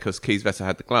 because Kieswetter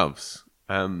had the gloves.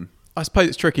 I suppose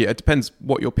it's tricky. It depends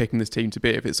what you're picking this team to be.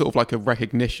 If it's sort of like a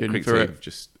recognition for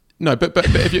it, no, but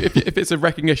if it's a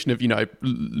recognition of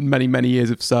many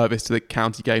years of service to the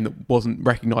county game that wasn't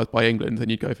recognised by England, then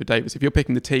you'd go for Davis. If you're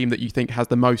picking the team that you think has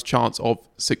the most chance of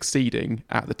succeeding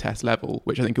at the Test level,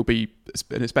 which I think will be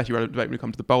especially relevant when it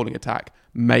comes to the bowling attack,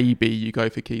 maybe you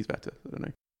go for Kieswetter. I don't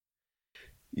know.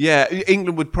 Yeah,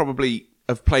 England would probably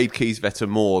have played Kieswetter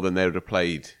more than they would have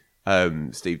played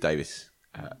Steve Davis.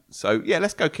 So, yeah,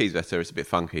 let's go Kieswetter. It's a bit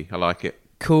funky. I like it.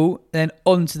 Cool. Then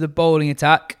on to the bowling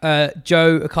attack.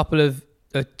 Joe, a couple of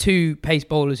 2 pace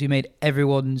bowlers who made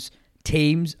everyone's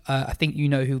teams. I think you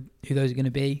know who those are going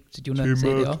to be. So do you want to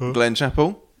say who they are? Glenn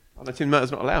Chappell. Oh, no, Tim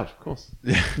Murtaugh's not allowed, of course.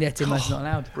 Yeah, Tim Murtaugh's not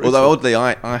allowed. Although, oddly,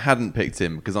 I hadn't picked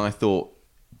him because I thought...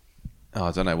 Oh,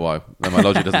 I don't know why. My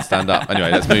logic doesn't stand up.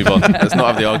 Anyway, let's move on. Let's not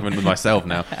have the argument with myself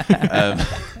now.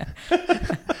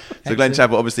 So Glenn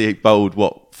Chappell obviously bowled,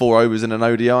 4 overs in an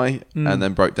ODI and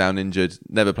then broke down injured,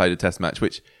 never played a test match,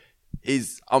 which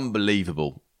is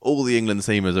unbelievable. All the England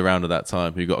seamers around at that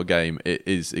time who got a game, it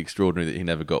is extraordinary that he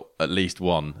never got at least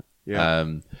one. Yeah.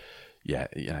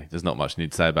 There's not much you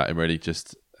need to say about him really.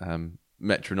 Just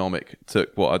metronomic. Took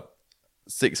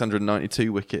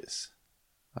 692 wickets.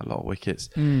 A lot of wickets.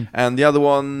 And the other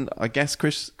one, I guess,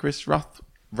 Chris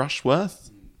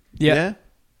Rushworth? Yeah.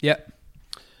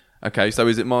 Okay, so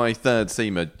is it my third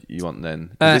seamer you want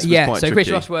then? So tricky. Chris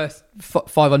Rushworth,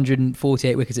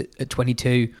 548 wickets at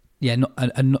 22. Yeah,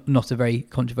 not a very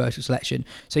controversial selection.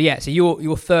 So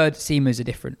your third seamers are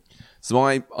different. So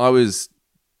I was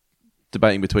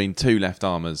debating between 2 left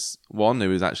armers. One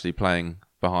who is actually playing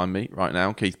behind me right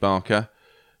now, Keith Barker,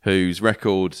 whose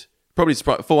record... Probably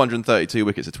 432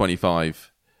 wickets at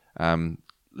 25.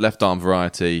 Left arm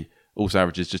variety. Also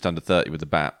averages just under 30 with the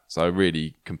bat. So a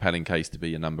really compelling case to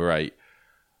be a number 8.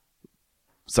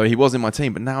 So he was in my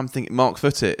team, but now I'm thinking Mark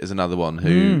Footitt is another one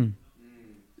who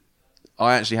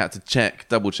I actually had to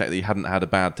double check that he hadn't had a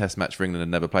bad test match for England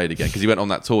and never played again because he went on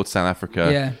that tour to South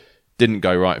Africa. Yeah. Didn't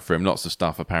go right for him. Lots of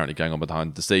stuff apparently going on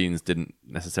behind the scenes. Didn't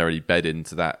necessarily bed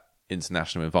into that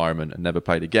international environment and never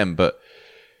played again. But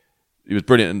he was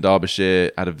brilliant in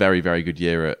Derbyshire, had a very, very good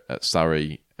year at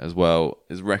Surrey as well.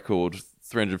 His record,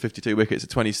 352 wickets at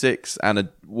 26, and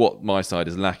what my side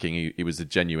is lacking, he was a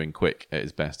genuine quick at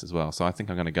his best as well. So I think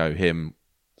I'm going to go him,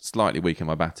 slightly weak in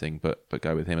my batting, but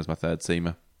go with him as my third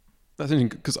seamer. That's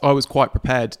interesting because I was quite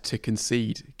prepared to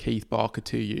concede Keith Barker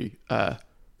to you,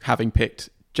 having picked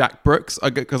Jack Brooks,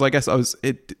 because I guess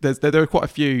there are quite a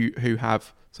few who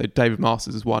have, so David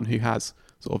Masters is one who has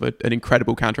sort of an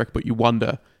incredible counter record, but you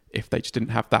wonder if they just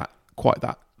didn't have that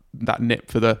nip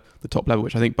for the top level,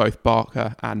 which I think both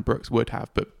Barker and Brooks would have,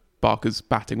 but Barker's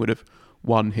batting would have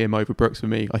won him over Brooks for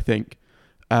me, I think.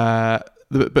 But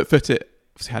Footitt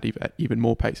had even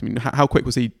more pace. I mean, how quick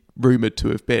was he rumoured to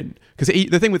have been? Because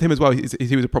the thing with him as well is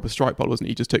he was a proper strike bowler, wasn't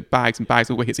he? He just took bags and bags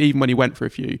of wickets. Even when he went for a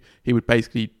few, he would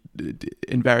basically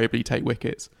invariably take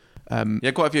wickets. Quite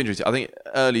a few injuries. I think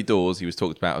early doors he was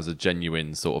talked about as a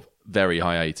genuine sort of very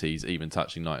high 80s, even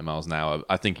touching 90 miles an hour.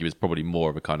 I think he was probably more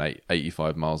of a kind of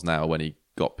 85 miles an hour when he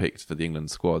got picked for the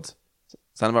England squad.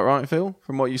 Sound about right, Phil,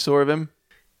 from what you saw of him?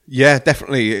 Yeah,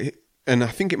 definitely. And I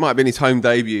think it might have been his home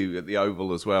debut at the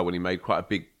Oval as well when he made quite a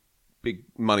big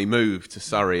money move to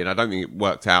Surrey. And I don't think it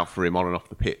worked out for him on and off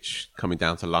the pitch coming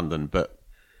down to London. But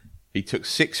he took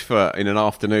 6 for in an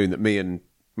afternoon that me and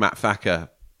Matt Thacker,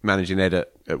 managing Ed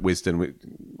at Wisden,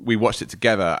 we watched it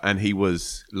together, and he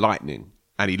was lightning,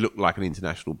 and he looked like an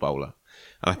international bowler.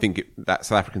 And I think that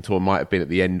South African tour might have been at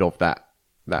the end of that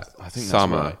I think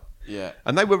summer. That's right. Yeah,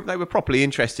 and they were properly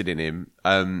interested in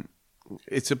him.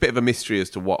 It's a bit of a mystery as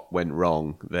to what went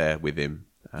wrong there with him.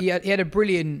 He had a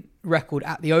brilliant record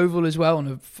at the Oval as well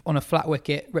on a flat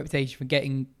wicket, reputation for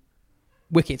getting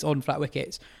wickets on flat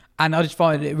wickets. And I just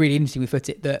find it really interesting with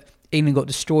Footitt that England got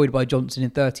destroyed by Johnson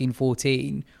in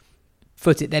 13-14.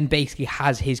 Footitt then basically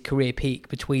has his career peak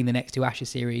between the next 2 Ashes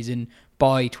series, and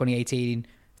by 2018,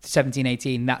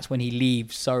 17-18, that's when he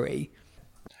leaves Surrey.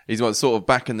 He's what sort of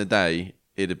back in the day,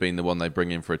 it'd have been the one they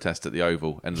bring in for a test at the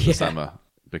Oval end of the summer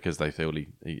because they feel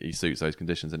he suits those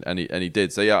conditions, and he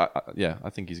did. So I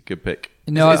think he's a good pick.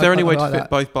 No, is there any way to fit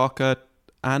both Barker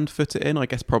and Footitt in? I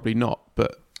guess probably not,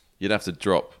 but you'd have to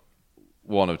drop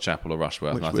one of Chappell or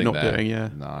Rushworth. Which and I we're think not doing, yeah.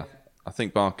 No, I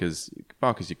think Barker's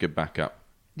your good backup.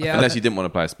 Yeah, unless you didn't want to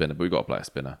play a spinner, but we've got to play a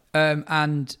spinner.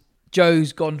 And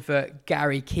Joe's gone for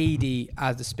Gary Keady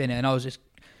as the spinner, and I was just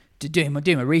doing my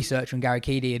research on Gary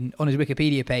Keady, and on his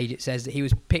Wikipedia page it says that he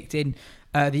was picked in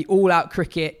the All Out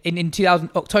Cricket in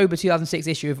October 2006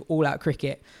 issue of All Out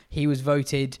Cricket. He was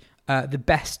voted the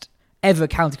best ever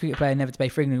county cricket player never to play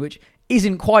for England, which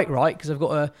isn't quite right because I've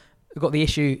got the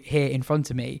issue here in front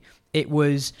of me. It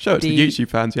was show it to the YouTube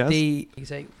fans, yes.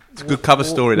 It's a good cover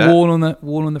story, that. Wall on the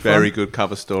front. Very good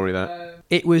cover story, that.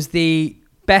 It was the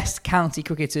best county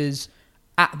cricketers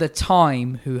at the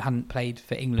time who hadn't played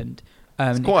for England.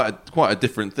 It's quite a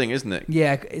different thing, isn't it?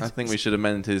 Yeah. I think we should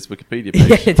amend his Wikipedia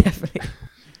page. Yeah, definitely.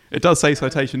 It does say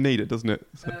citation needed, doesn't it?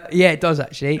 So. Yeah, it does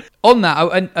actually. On that,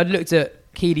 I looked at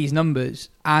Keady's numbers,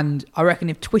 and I reckon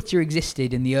if Twitter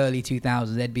existed in the early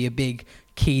 2000s, there'd be a big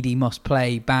Keady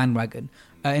must-play bandwagon.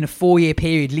 In a 4-year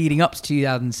period leading up to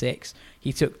 2006,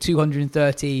 he took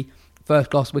 230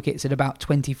 first-class wickets at about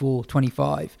 24,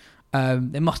 25.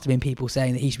 There must have been people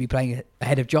saying that he should be playing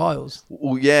ahead of Giles.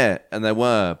 Well, yeah, and there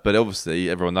were, but obviously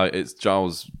everyone knows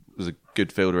Giles was a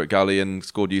good fielder at Gully and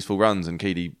scored useful runs, and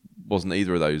Keady wasn't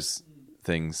either of those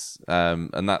things,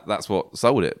 and that's what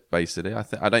sold it. Basically,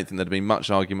 I don't think there'd been much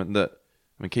argument that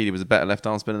Keady was a better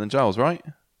left-arm spinner than Giles, right?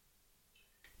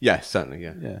 Yes, certainly.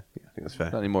 Yeah, I think that's fair.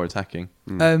 Certainly more attacking.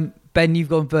 Ben, you've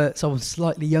gone for someone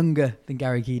slightly younger than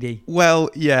Gary Keady.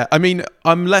 Well, yeah. I mean,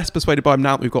 I'm less persuaded by him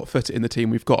now that we've got Foote in the team.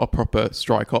 We've got a proper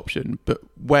strike option. But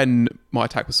when my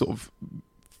attack was sort of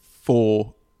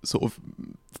 4 sort of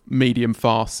medium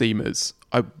fast seamers,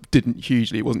 I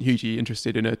wasn't hugely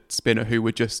interested in a spinner who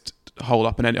would just hold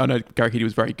up. And I know Gary Keady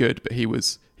was very good, but he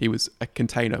was a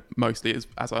container mostly,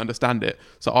 as I understand it.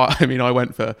 So I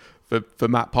went for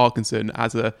Matt Parkinson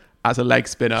as a leg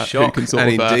spinner. Shock who can sort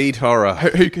and of, indeed horror.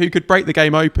 Who could break the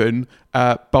game open,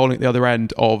 bowling at the other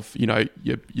end of your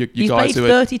He's guys played who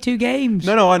 32 games.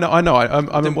 No, I know. I'm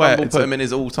Didn't aware. Bumble put him in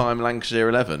his all-time Lancashire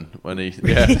 11 when he?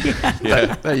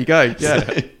 Yeah. There you go. Yeah.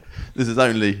 So, this is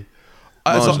only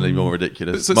marginally more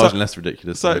ridiculous. Marginally less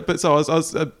ridiculous. I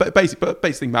was basically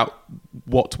thinking about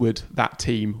what would that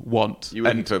team want. You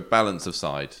went into a balance of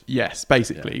side. Yes,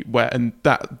 basically. Yeah.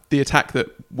 That the attack that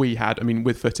we had, I mean,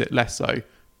 with Foote less so,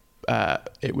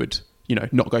 it would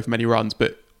not go for many runs,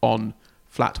 but on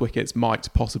flat wickets might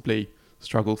possibly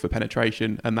struggle for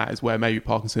penetration, and that is where maybe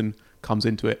Parkinson comes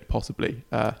into it, possibly.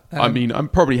 I'm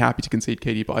probably happy to concede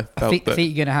Keady, but I think you're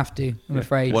going to have to, I'm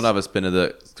afraid. One other spinner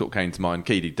that sort of came to mind,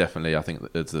 Keady definitely, I think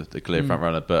it's the clear front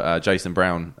runner, but Jason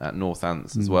Brown at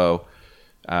Northants as well.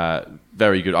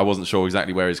 Very good. I wasn't sure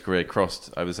exactly where his career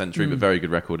crossed over the century, but very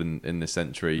good record in this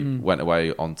century. Went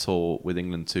away on tour with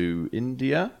England to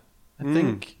India, I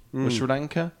think, or Sri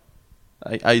Lanka.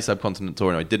 A subcontinent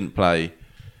tour, anyway, didn't play.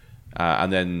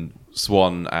 And then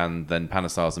Swan and then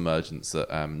Panesar's emergence at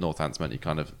Northants meant he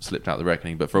kind of slipped out the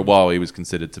reckoning. But for a while, he was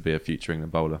considered to be a future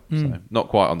England bowler. So not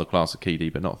quite on the class of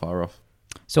Keady, but not far off.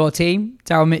 So our team,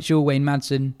 Darryl Mitchell, Wayne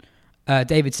Madsen,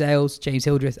 David Sales, James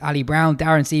Hildreth, Ali Brown,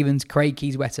 Darren Stevens, Craig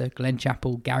Keyswetter, Glenn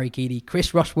Chappell, Gary Keady,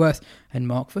 Chris Rushworth and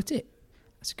Mark Foote.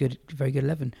 That's a very good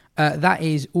 11. That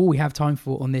is all we have time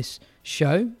for on this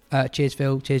show. Cheers,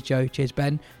 Phil. Cheers, Joe. Cheers,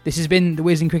 Ben. This has been the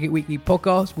Wisden Cricket Weekly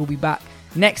podcast. We'll be back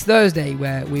next Thursday,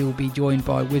 where we will be joined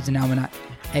by Wisden Almanac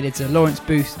editor Lawrence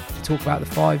Booth to talk about the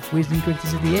 5 Wisden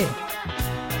cricketers of the year.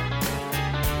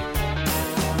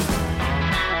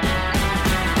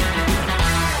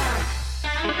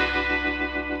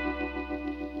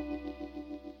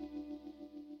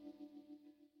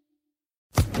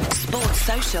 Sports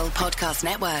Social Podcast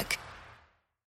Network.